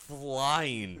me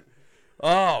flying.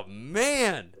 Oh,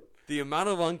 man. The amount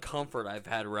of uncomfort I've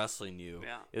had wrestling you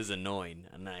is annoying,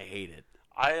 and I hate it.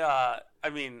 I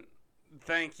mean,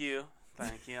 thank you.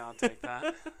 Thank you. I'll take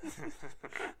that.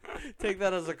 Take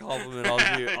that as a compliment.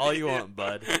 All you want,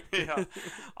 bud. Yeah.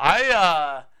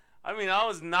 I mean, I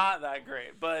was not that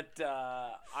great, but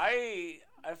I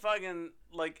fucking,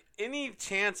 like, any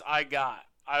chance I got,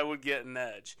 I would get an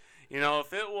edge.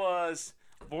 If it was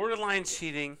borderline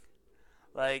cheating,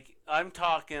 like, I'm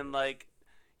talking, like,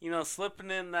 slipping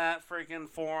in that freaking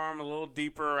forearm a little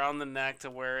deeper around the neck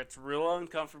to where it's real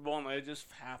uncomfortable and they just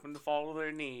happen to fall to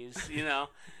their knees,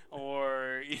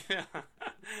 or,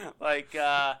 like,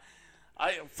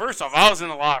 first off, I was in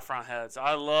a lot of front heads.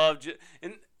 I loved,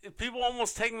 and people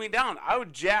almost take me down. I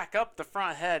would jack up the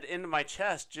front head into my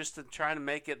chest just to try to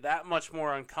make it that much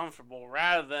more uncomfortable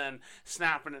rather than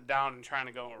snapping it down and trying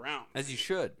to go around. As you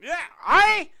should. Yeah,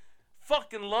 I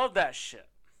fucking love that shit.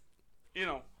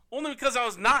 Only because I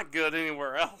was not good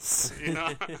anywhere else,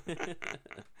 even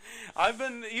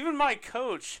my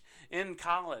coach in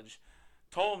college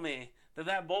told me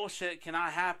that bullshit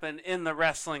cannot happen in the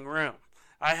wrestling room.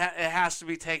 It has to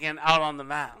be taken out on the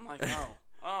mat. I'm like,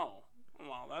 oh.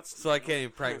 Well, that's... So I can't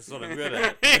even practice what I'm good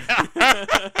at.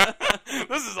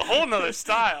 This is a whole nother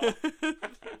style.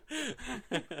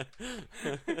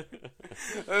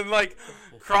 And, like,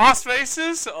 cross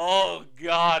faces? Oh,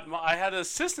 God. I had an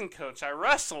assistant coach I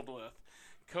wrestled with.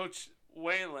 Coach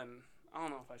Whalen. I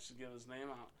don't know if I should give his name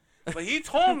out. But he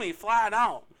told me flat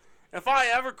out, if I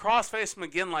ever cross-face him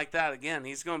again like that again,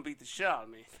 he's going to beat the shit out of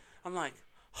me. I'm like...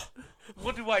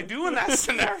 What do I do in that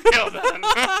scenario then?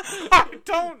 I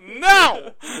don't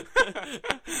know.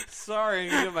 Sorry, I'm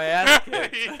getting my ass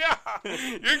kicked. Yeah,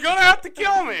 you're gonna have to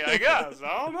kill me, I guess.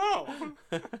 I don't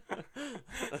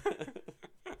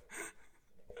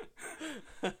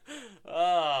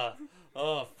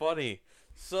know. Funny.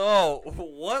 So,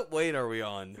 what weight are we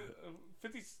on?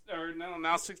 50 or no,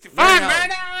 now 65.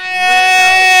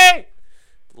 Marinelli!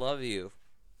 Love you.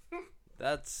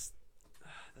 That's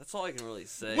all I can really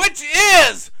say. Which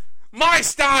is my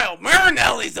style.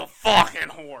 Marinelli's a fucking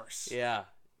horse. Yeah.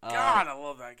 God, I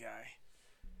love that guy.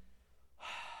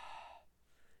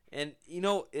 And,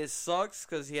 it sucks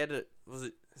because he had to...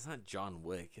 It's not John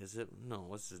Wick, is it? No,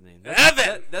 what's his name?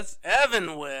 That's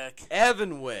Evan Wick.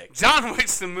 Evan Wick. John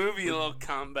Wick's the movie little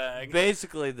cumbag.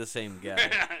 Basically the same guy.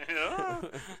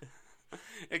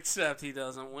 Except he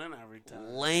doesn't win every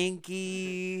time.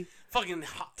 Lanky. Fucking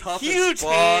tough huge as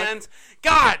fuck. hands.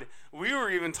 God, we were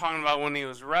even talking about when he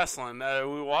was wrestling.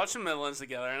 We watched the Midlands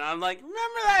together, and I'm like, remember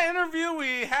that interview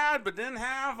we had but didn't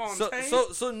have on tape?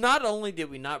 So not only did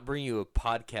we not bring you a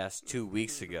podcast 2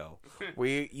 weeks ago,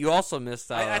 you also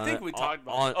missed out. I think we talked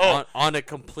about on a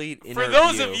complete interview. For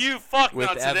those of you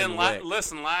fucknuts that Evan didn't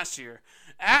listen last year,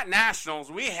 at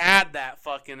Nationals we had that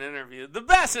fucking interview, the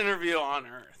best interview on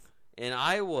earth. And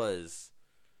I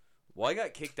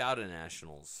got kicked out of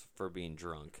Nationals for being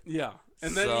drunk. Yeah.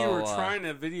 And then you were trying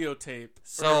to videotape.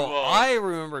 I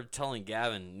remember telling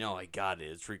Gavin, no, I got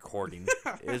it. It's recording.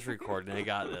 It's recording. I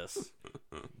got this.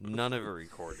 None of it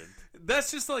recorded. That's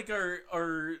just like our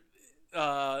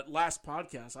last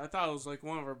podcast. I thought it was like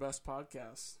one of our best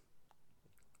podcasts.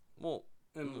 Well,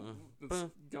 and it's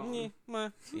gone.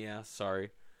 Yeah, sorry.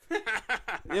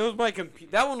 It was my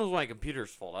that one was my computer's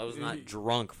fault. I was not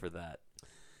drunk for that.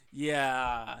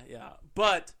 Yeah.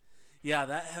 But yeah,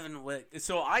 that Evan Wick.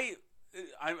 So we'll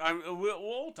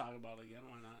talk about it again.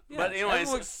 Why not? Yeah, but anyways,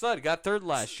 Evan Wick stud got third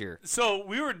last year. So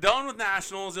we were done with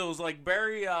Nationals. It was like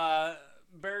Barry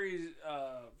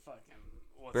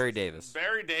Davis.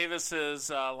 Barry Davis's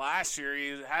last year.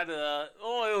 He had it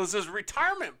was his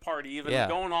retirement party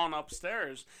going on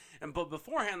upstairs. But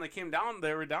beforehand, they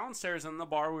were downstairs in the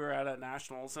bar we were at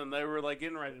Nationals, and they were like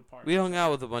getting ready to party. We hung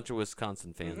out with a bunch of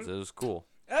Wisconsin fans. Mm-hmm. It was cool.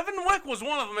 Evan Wick was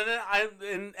one of them,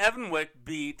 and Evan Wick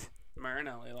beat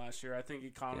Marinelli last year. I think he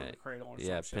caught him in the cradle or something.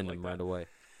 Yeah, pinned him right away.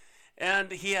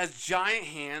 And he has giant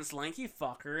hands, lanky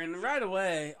fucker, and right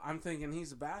away, I'm thinking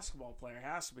he's a basketball player.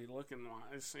 Has to be looking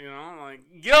wise, like,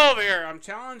 get over here! I'm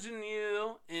challenging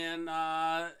you in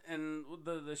the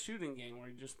shooting game where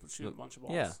you just shoot a bunch of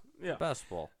balls. Yeah.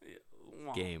 Basketball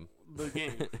game. The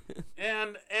game.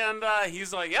 and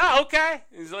he's like, yeah, okay.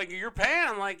 He's like, you're paying?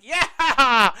 I'm like, yeah,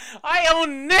 I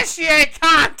initiate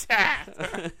contact.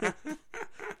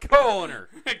 Co-owner.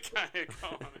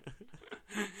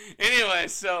 Anyway,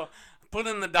 so put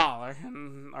in the $1,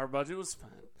 and our budget was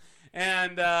spent.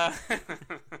 And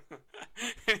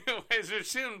anyways, we're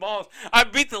shooting balls. I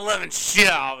beat the living shit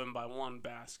out of him by one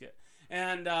basket.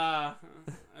 And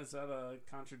is that a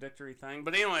contradictory thing?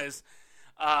 But anyways,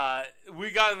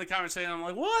 we got in the conversation. I'm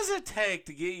like, what does it take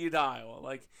to get you to Iowa?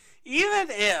 Like, even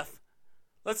if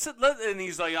and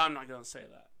he's like, I'm not gonna say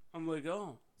that. I'm like,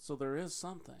 oh, so there is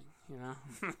something.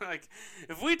 Like,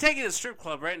 if we take you to a strip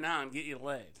club right now and get you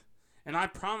laid, and I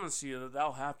promise you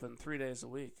that'll happen 3 days a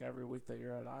week, every week that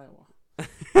you're at Iowa.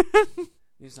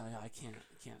 He's like, I can't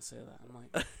say that. I'm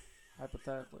like,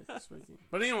 hypothetically speaking.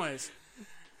 But anyways,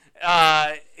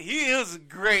 he was a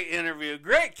great interview,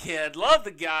 great kid, love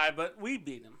the guy, but we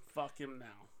beat him. Fuck him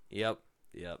now. Yep.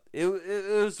 It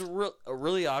was a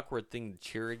really awkward thing to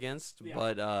cheer against,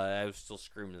 but I was still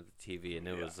screaming at the TV, and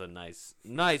it was a nice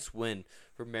win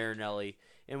for Marinelli,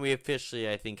 and we officially,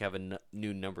 I think, have a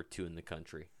new number 2 in the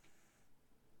country.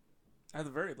 At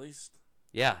the very least.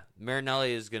 Yeah,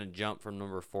 Marinelli is going to jump from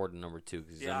number 4 to number 2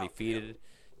 because he's undefeated. Yeah.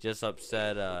 Just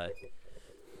upset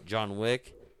John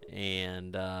Wick.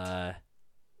 And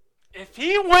if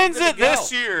he wins it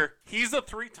this year, he's a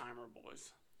 3-timer,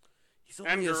 boys. He's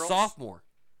only a sophomore.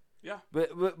 Yeah.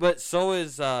 But so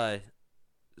is Evan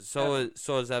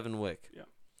Wick. Yeah.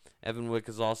 Evan Wick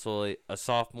is also a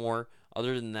sophomore.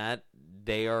 Other than that,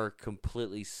 they are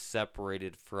completely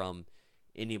separated from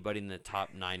anybody in the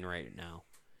top 9 right now.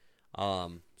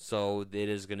 So it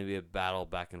is going to be a battle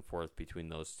back and forth between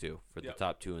those two for the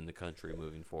top 2 in the country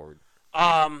moving forward.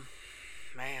 Man,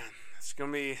 it's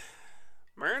going to be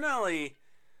Marinelli.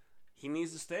 He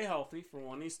needs to stay healthy. For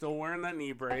one, he's still wearing that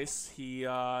knee brace. He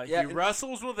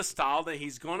wrestles with a style that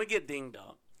he's going to get dinged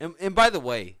up. And by the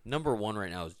way, number 1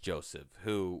 right now is Joseph,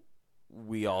 who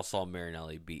we all saw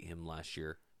Marinelli beat him last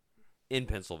year in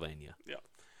Pennsylvania. Yeah.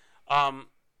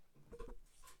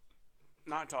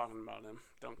 Not talking about him.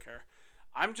 Don't care.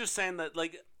 I'm just saying that,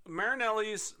 like,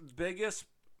 Marinelli's biggest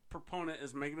proponent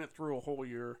is making it through a whole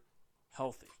year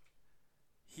healthy.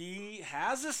 He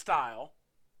has a style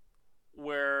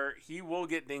where he will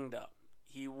get dinged up.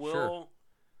 He will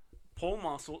pull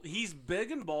muscle. He's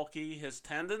big and bulky. His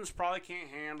tendons probably can't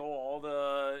handle all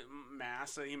the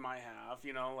mass that he might have.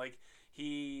 You know, like,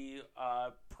 he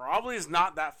probably is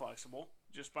not that flexible,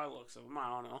 just by looks of him. I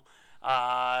don't know.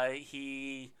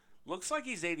 He looks like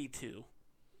he's 82,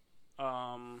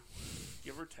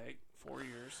 give or take 4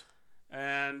 years.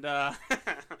 And,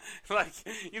 like,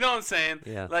 you know what I'm saying?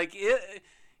 Yeah. Like,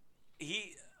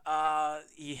 he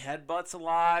headbutts a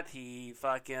lot. He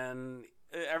fucking,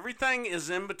 everything is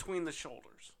in between the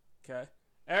shoulders, okay?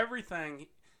 Everything,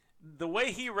 the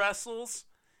way he wrestles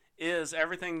is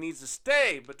everything needs to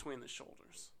stay between the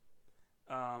shoulders.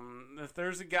 If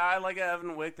there's a guy like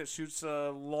Evan Wick that shoots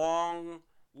a long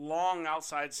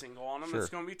outside single on him, it's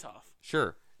going to be tough.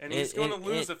 Sure. And he's going to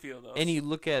lose a few of those. And you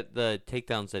look at the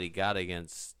takedowns that he got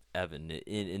against Evan,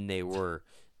 and they were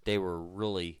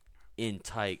really in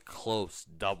tight, close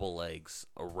double legs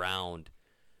around,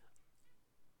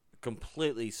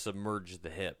 completely submerged the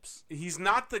hips. He's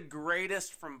not the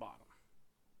greatest from bottom.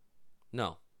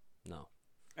 No.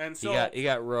 And so he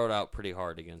got rode out pretty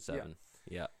hard against Evan.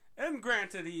 Yeah. And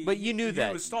granted, he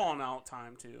was stalling out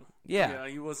time too. Yeah.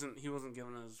 He wasn't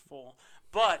giving it his full.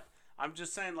 But I'm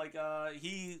just saying, like,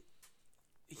 he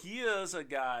is a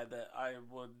guy that I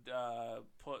would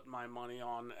put my money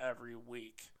on every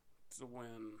week to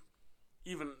win.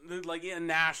 Even like in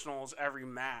nationals, every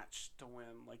match to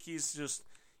win. Like, he's just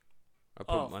a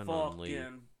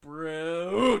fucking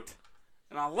brute,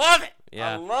 and I love it.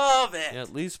 Yeah. I love it. Yeah,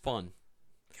 at least fun.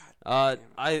 God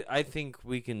damn it. I think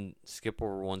we can skip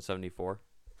over 174.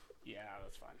 Yeah,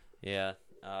 that's fine. Yeah.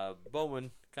 Bowman,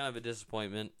 kind of a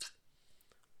disappointment.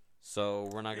 So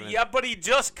we're not gonna. Yeah, but he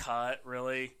just cut.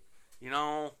 Really, you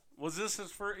know, was this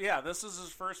his first? Yeah, this is his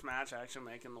first match actually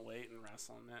making the weight and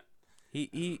wrestling it.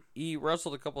 He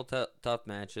wrestled a couple tough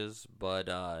matches,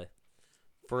 but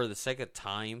for the sake of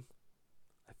time,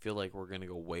 I feel like we're gonna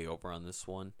go way over on this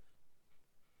one.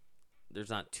 There's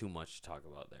not too much to talk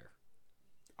about there.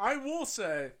 I will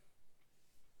say,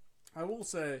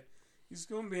 he's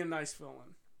going to be a nice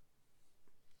fill-in.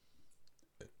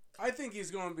 I think he's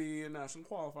going to be a national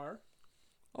qualifier.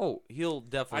 Oh, he'll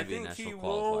definitely be a national qualifier. I think he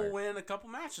will win a couple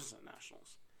matches at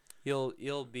nationals.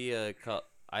 He'll be a.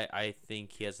 I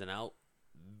think he has an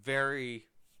very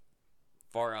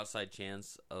far outside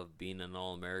chance of being an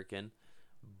All-American,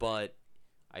 but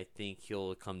I think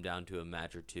he'll come down to a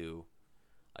match or two.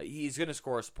 He's going to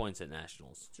score us points at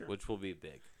nationals, which will be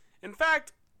big. In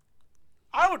fact,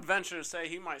 I would venture to say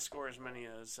he might score as many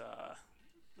as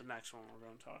the next one we're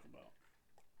going to talk about.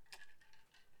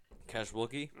 Cash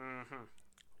Wilkie? Mm-hmm.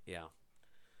 Yeah.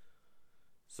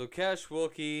 So Cash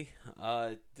Wilkie,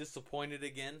 disappointed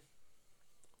again.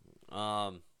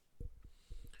 All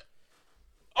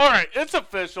right, it's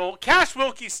official. Cash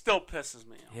Wilkie still pisses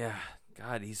me off. Yeah,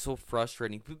 God, he's so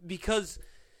frustrating because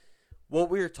what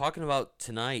we were talking about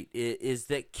tonight is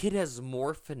that kid has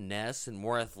more finesse and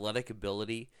more athletic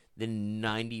ability than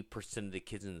 90% of the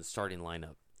kids in the starting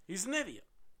lineup. He's an idiot.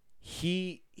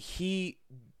 He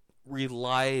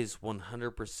relies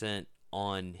 100%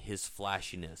 on his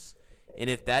flashiness, and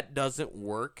if that doesn't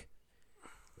work,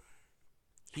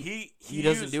 he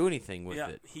doesn't do anything with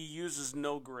it. He uses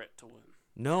no grit to win.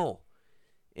 No.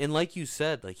 And like you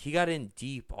said, like he got in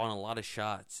deep on a lot of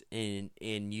shots, and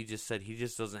you just said he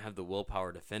just doesn't have the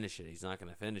willpower to finish it. He's not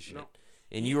going to finish it.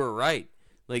 And you were right.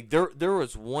 Like there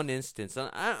was one instance, and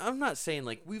I'm not saying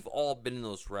like we've all been in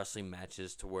those wrestling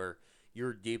matches to where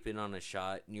you're deep in on a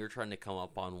shot and you're trying to come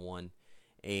up on one,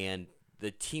 and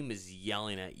the team is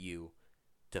yelling at you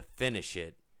to finish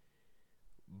it,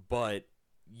 but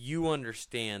you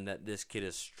understand that this kid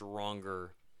is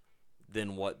stronger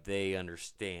than what they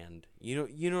understand. You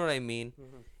know what I mean?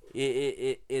 Mm-hmm.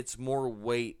 It's more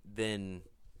weight than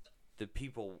the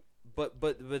people. But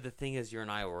the thing is, you're an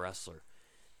Iowa wrestler,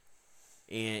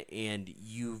 and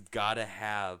you've got to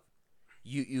have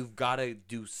you've got to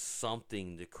do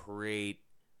something to create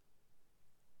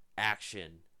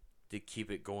action to keep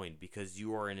it going, because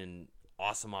you are in an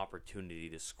awesome opportunity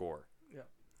to score. Yeah,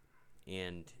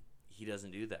 and he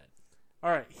doesn't do that.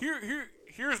 All right,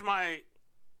 here's my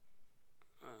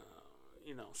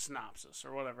synopsis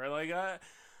or whatever. Like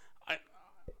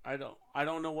I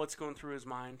don't know what's going through his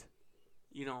mind.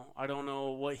 I don't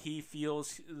know what he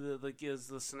feels like is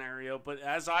the scenario, but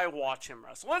as I watch him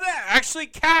wrestle, actually,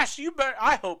 Cash,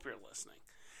 I hope you're listening.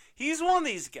 He's one of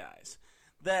these guys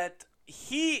that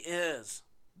he is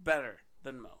better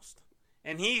than most,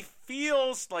 and he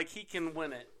feels like he can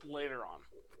win it later on.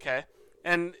 Okay,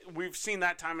 and we've seen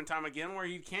that time and time again where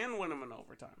he can win them in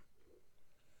overtime,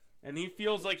 and he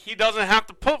feels like he doesn't have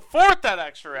to put forth that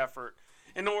extra effort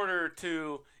in order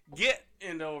to get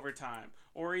into overtime,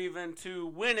 or even to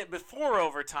win it before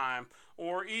overtime,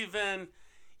 or even,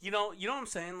 you know what I'm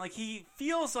saying? Like, he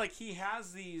feels like he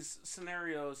has these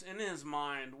scenarios in his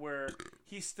mind where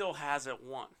he still has it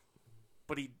won,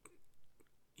 but he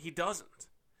doesn't,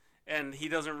 and he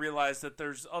doesn't realize that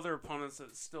there's other opponents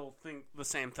that still think the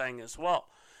same thing as well.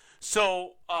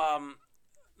 So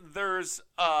there's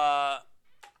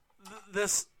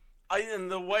this.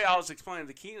 And the way I was explaining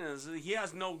to Keenan is that he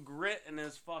has no grit in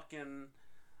his fucking,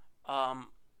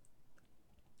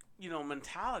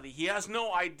 mentality. He has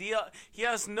no idea.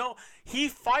 He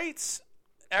fights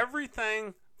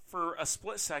everything for a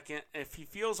split second. If he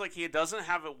feels like he doesn't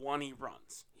have it won, he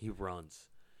runs.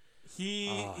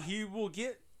 He will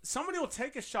get, somebody will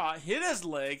take a shot, hit his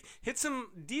leg, hits him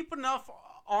deep enough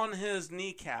on his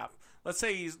kneecap. Let's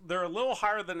say they're a little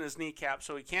higher than his kneecap,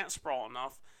 so he can't sprawl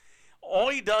enough. All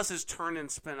he does is turn and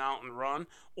spin out and run,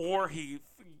 or he,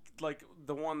 like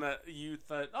the one that you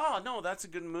thought, oh no, that's a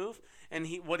good move, and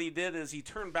what he did is he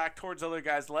turned back towards the other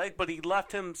guy's leg, but he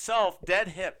left himself dead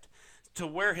hipped to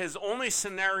where his only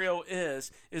scenario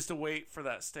is to wait for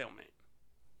that stalemate.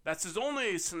 That's his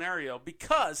only scenario,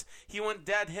 because he went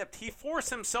dead hipped. He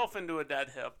forced himself into a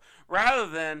dead hip rather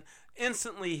than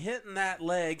instantly hitting that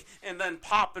leg and then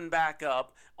popping back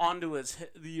up onto his,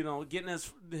 getting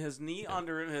his knee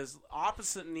under him, his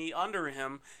opposite knee under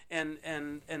him, and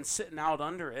sitting out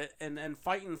under it and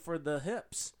fighting for the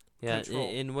hips. Yeah,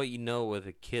 and what with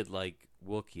a kid like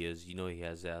Wilkie is, he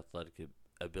has the athletic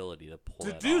ability to pull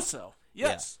that do off. So.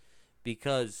 Yes, yeah,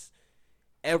 because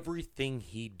everything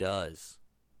he does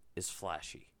is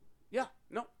flashy. Yeah,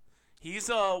 no. He's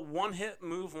a one-hit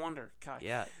move wonder, Kai.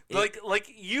 Yeah. Like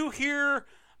you hear,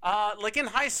 like in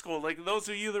high school, like those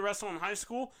of you that wrestle in high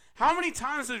school, how many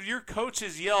times have your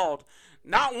coaches yelled,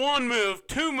 not one move,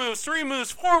 2 moves, 3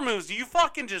 moves, 4 moves? You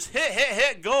fucking just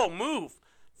hit, go, move,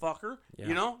 fucker.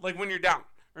 Yeah. Like when you're down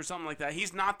or something like that.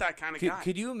 He's not that kind of guy.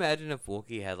 Could you imagine if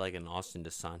Wilkie had like an Austin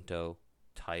DeSanto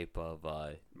type of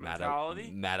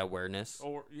mentality? Mat awareness?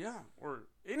 Or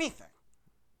anything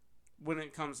when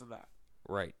it comes to that.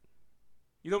 Right.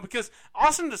 Because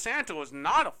Austin DeSanto is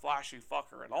not a flashy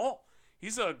fucker at all.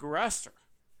 He's an aggressor.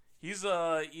 He's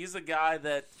a guy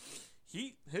that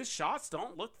his shots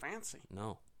don't look fancy.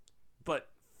 No. But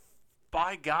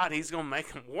by God, he's going to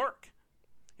make them work.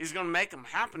 He's going to make them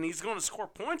happen. He's going to score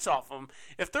points off them.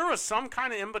 If there was some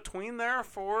kind of in between there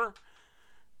for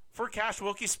Cash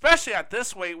Wilkie, especially at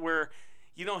this weight where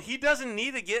he doesn't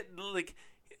need to get like,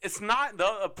 it's not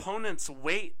the opponent's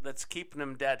weight that's keeping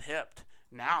him dead hipped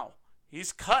now.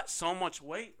 He's cut so much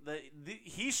weight that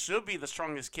he should be the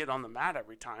strongest kid on the mat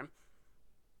every time,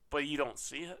 but you don't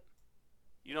see it.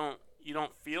 You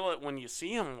don't feel it when you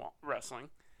see him wrestling.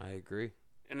 I agree.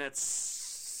 And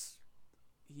he's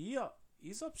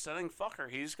upsetting fucker.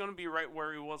 He's going to be right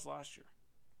where he was last year.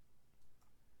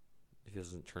 If he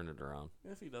doesn't turn it around.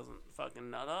 If he doesn't fucking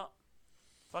nut up.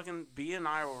 Fucking be an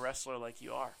Iowa wrestler like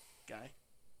you are, guy.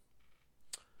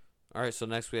 All right, so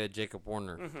next we had Jacob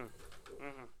Warner. Mm-hmm.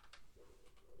 Mm-hmm.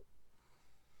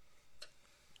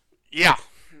 Yeah.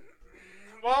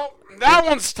 Well, that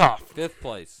one's tough. 5th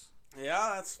place.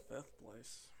 Yeah, that's 5th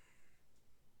place.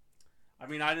 I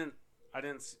mean,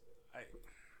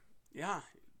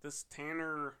 this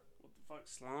Tanner,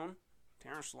 Sloan?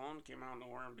 Tanner Sloan came out of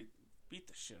nowhere and beat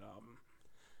the shit out of him.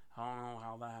 I don't know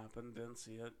how that happened. Didn't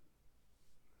see it.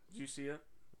 Did you see it?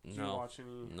 Did you watch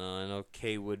any? No, I know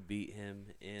Kay would beat him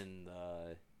in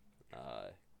the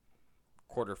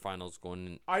quarterfinals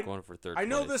going for 3rd place. I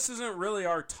know this isn't really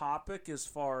our topic as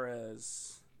far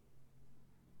as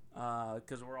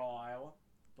because we're all Iowa.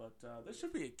 But this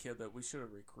should be a kid that we should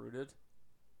have recruited.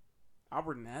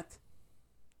 Albert,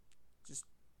 just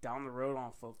down the road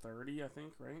on 30, I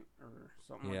think, right? Or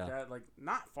something like that. Like,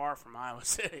 not far from Iowa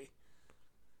City.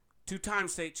 2-time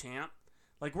state champ.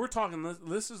 Like, we're talking,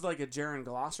 this is like a Jaron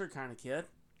Glosser kind of kid.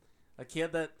 A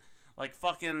kid that, like,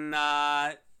 fucking,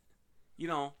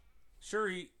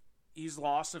 sure, he's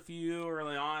lost a few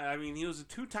early on. I mean, he was a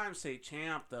 2-time state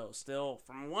champ, though, still.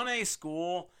 From 1A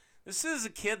school. This is a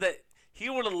kid that he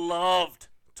would have loved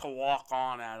to walk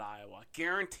on at Iowa.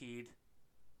 Guaranteed.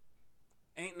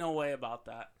 Ain't no way about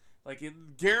that. Like,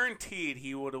 guaranteed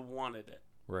he would have wanted it.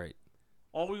 Right.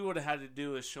 All we would have had to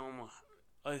do is show him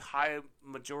a high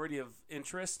majority of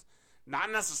interest.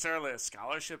 Not necessarily a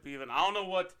scholarship, even. I don't know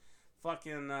what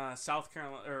fucking South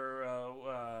Carolina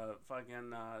or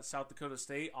South Dakota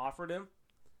State offered him.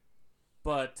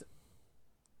 But,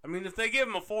 I mean, if they give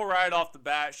him a full ride off the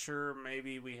bat, sure,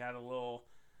 maybe we had a little...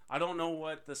 I don't know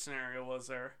what the scenario was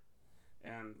there.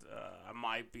 And I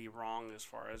might be wrong as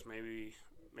far as maybe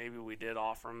we did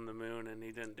offer him the moon and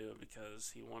he didn't do it because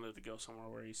he wanted to go somewhere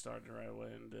where he started right away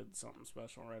and did something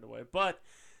special right away. But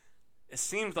it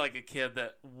seems like a kid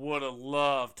that would have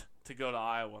loved to go to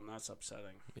Iowa, and that's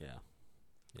upsetting. Yeah.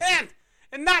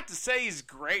 And not to say he's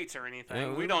great or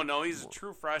anything. Yeah, we don't know. He's a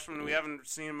true freshman. We haven't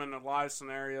seen him in a live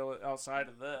scenario outside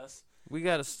of this. We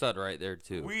got a stud right there,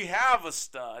 too. We have a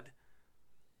stud,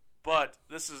 but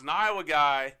this is an Iowa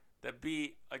guy that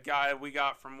beat a guy we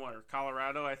got from where?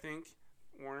 Colorado, I think,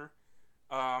 Warner.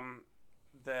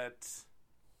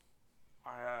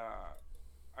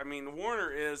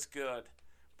 Warner is good,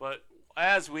 but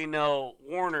as we know,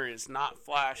 Warner is not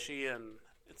flashy, and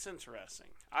it's interesting.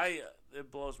 It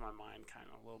blows my mind kind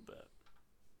of a little bit.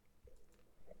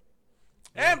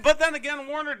 But then again,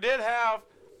 Warner did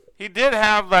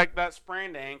have like that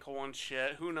sprained ankle and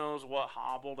shit. Who knows what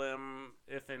hobbled him,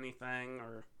 if anything,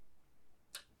 or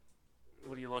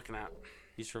what are you looking at?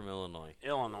 He's from Illinois.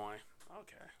 Illinois.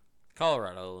 Okay.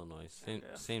 Colorado, Illinois.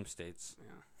 Same states.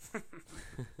 Yeah.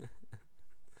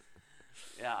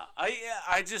 Yeah.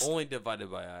 I just only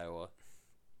divided by Iowa.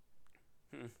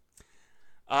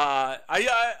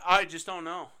 I just don't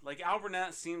know. Like,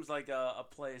 Albert seems like a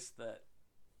place that,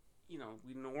 we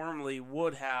normally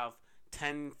would have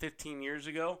 10, 15 years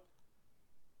ago.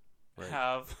 Right.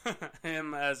 Have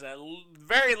him as at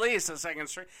very least a second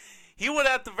string. He would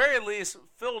at the very least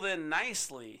filled in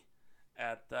nicely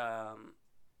at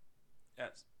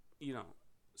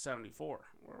 74,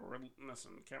 where we're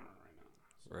missing Cameron right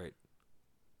now. Right.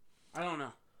 I don't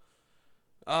know.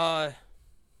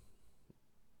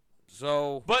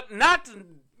 But not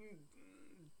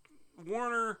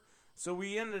Warner. So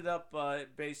we ended up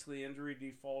basically injury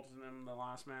defaulting him the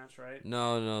last match, right?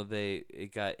 No,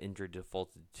 it got injury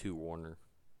defaulted to Warner.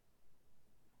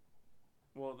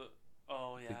 Well,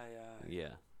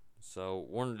 yeah. So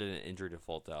Warner did an injury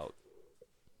default out.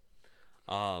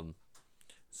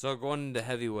 So going into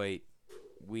heavyweight,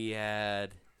 we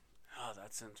had. Oh,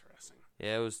 that's interesting.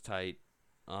 Yeah, it was tight.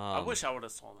 I wish I would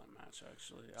have saw that match,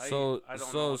 actually. I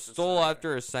don't know Stoll,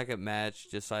 after a second match,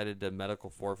 decided to medical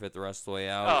forfeit the rest of the way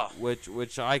out,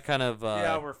 which I kind of...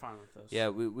 yeah, we're fine with this. Yeah,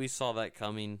 we saw that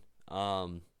coming.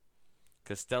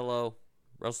 Costello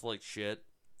wrestled like shit.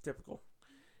 Typical.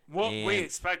 What we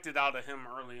expected out of him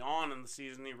early on in the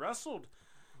season. He wrestled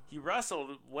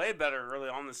way better early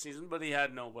on in the season, but he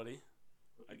had nobody,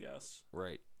 I guess.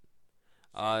 Right.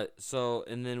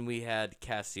 And then we had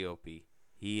Cassiope.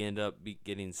 He ended up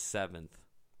getting 7th.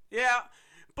 Yeah,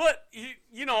 but,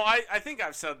 I think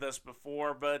I've said this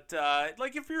before, but,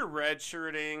 like, if you're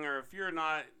redshirting or if you're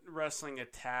not wrestling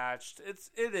attached, it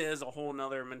is a whole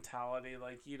nother mentality.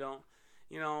 Like, you don't,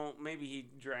 maybe he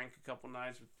drank a couple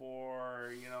nights before,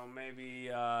 or,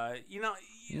 maybe,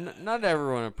 Not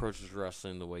everyone approaches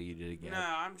wrestling the way you did again. No,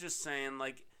 I'm just saying,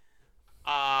 like,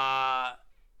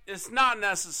 it's not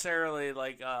necessarily,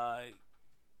 like,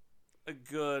 a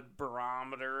good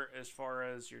barometer as far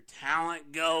as your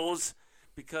talent goes,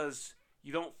 because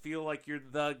you don't feel like you're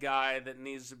the guy that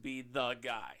needs to be the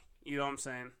guy. You know what I'm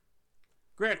saying?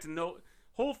 Granted,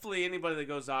 hopefully anybody that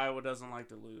goes to Iowa doesn't like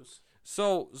to lose.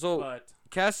 But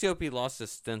Cassiope lost to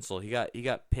Stencil. He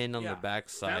got pinned on the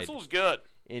backside. Stencil's good.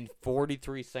 In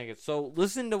 43 seconds. So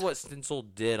listen to what Stencil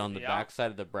did on the backside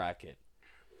of the bracket.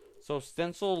 So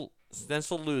Stencil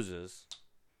loses.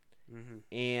 Mm-hmm.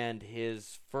 And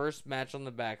his first match on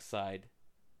the backside,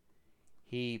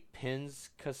 he pins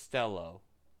Costello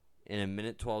in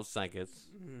 1:12 seconds.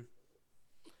 Mm-hmm.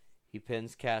 He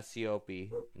pins Cassiope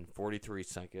in 43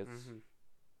 seconds. Mm-hmm.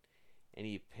 And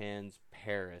he pins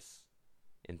Paris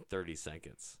in 30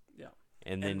 seconds. Yeah.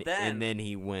 And then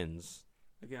he wins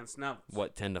against Neville's.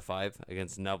 What, 10-5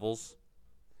 against Neville's?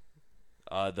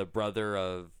 The brother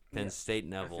of Penn State I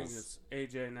think Neville's.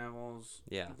 it's AJ Neville's.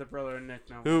 Yeah. The brother of Nick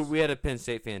Neville's. Who we had a Penn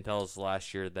State fan tell us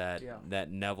last year that Yeah. that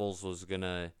Neville's was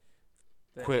gonna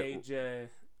that quit. AJ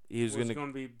He was was gonna going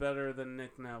to be better than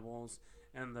Nick Neville's,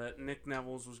 and that Nick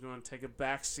Neville's was going to take a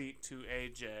backseat to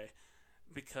AJ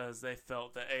because they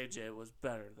felt that AJ was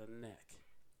better than Nick,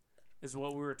 is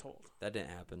what we were told. That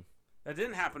didn't happen. That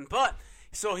didn't happen, but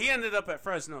so he ended up at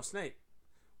Fresno State,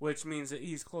 which means that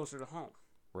he's closer to home,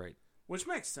 Right. which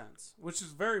makes sense, which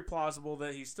is very plausible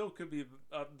that he still could be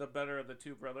the better of the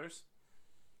two brothers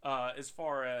as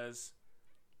far as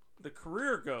the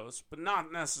career goes, but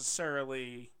not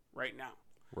necessarily right now.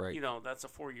 Right. You know, that's a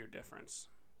 4-year difference.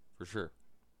 For sure.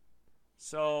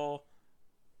 So,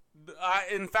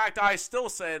 in fact, I still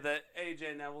say that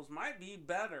AJ Neville's might be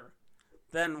better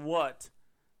than what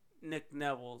Nick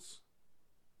Neville's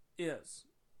is.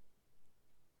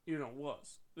 You know,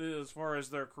 was as far as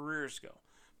their careers go.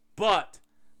 But,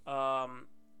 and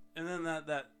then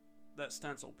that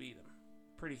Stencil beat him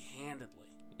pretty handedly.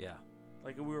 Yeah.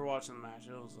 Like we were watching the match,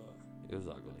 It was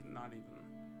ugly. not even.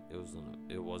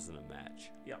 It wasn't a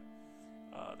match. Yep.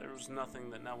 There was nothing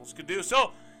that Neville's could do.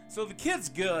 So the kid's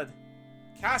good.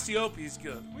 Cassiopei's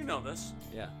good. We know this.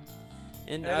 Yeah.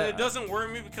 And it doesn't worry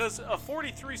me because a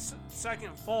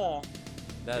 43-second fall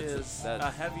is a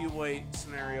heavyweight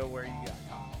scenario where you got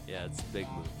caught. Yeah, it's a big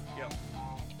move. Yep.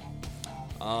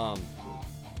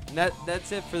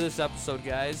 That's it for this episode,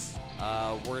 guys.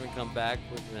 We're gonna come back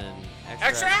with an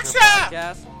Extra!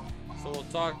 podcast. So we'll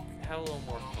have a little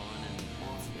more fun and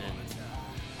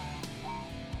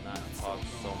not talk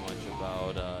so much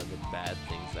about the bad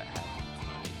things that happened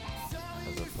tonight,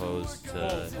 as opposed to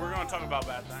Well, we're going to talk about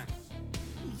bad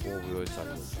things. what we always talk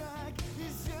about.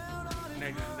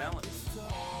 Negative Nelly.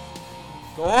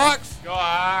 Go Hawks! Go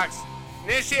Hawks!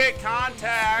 Initiate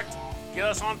contact. Get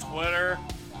us on Twitter.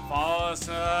 Follow us.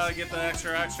 Get the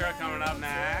extra coming up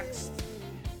next.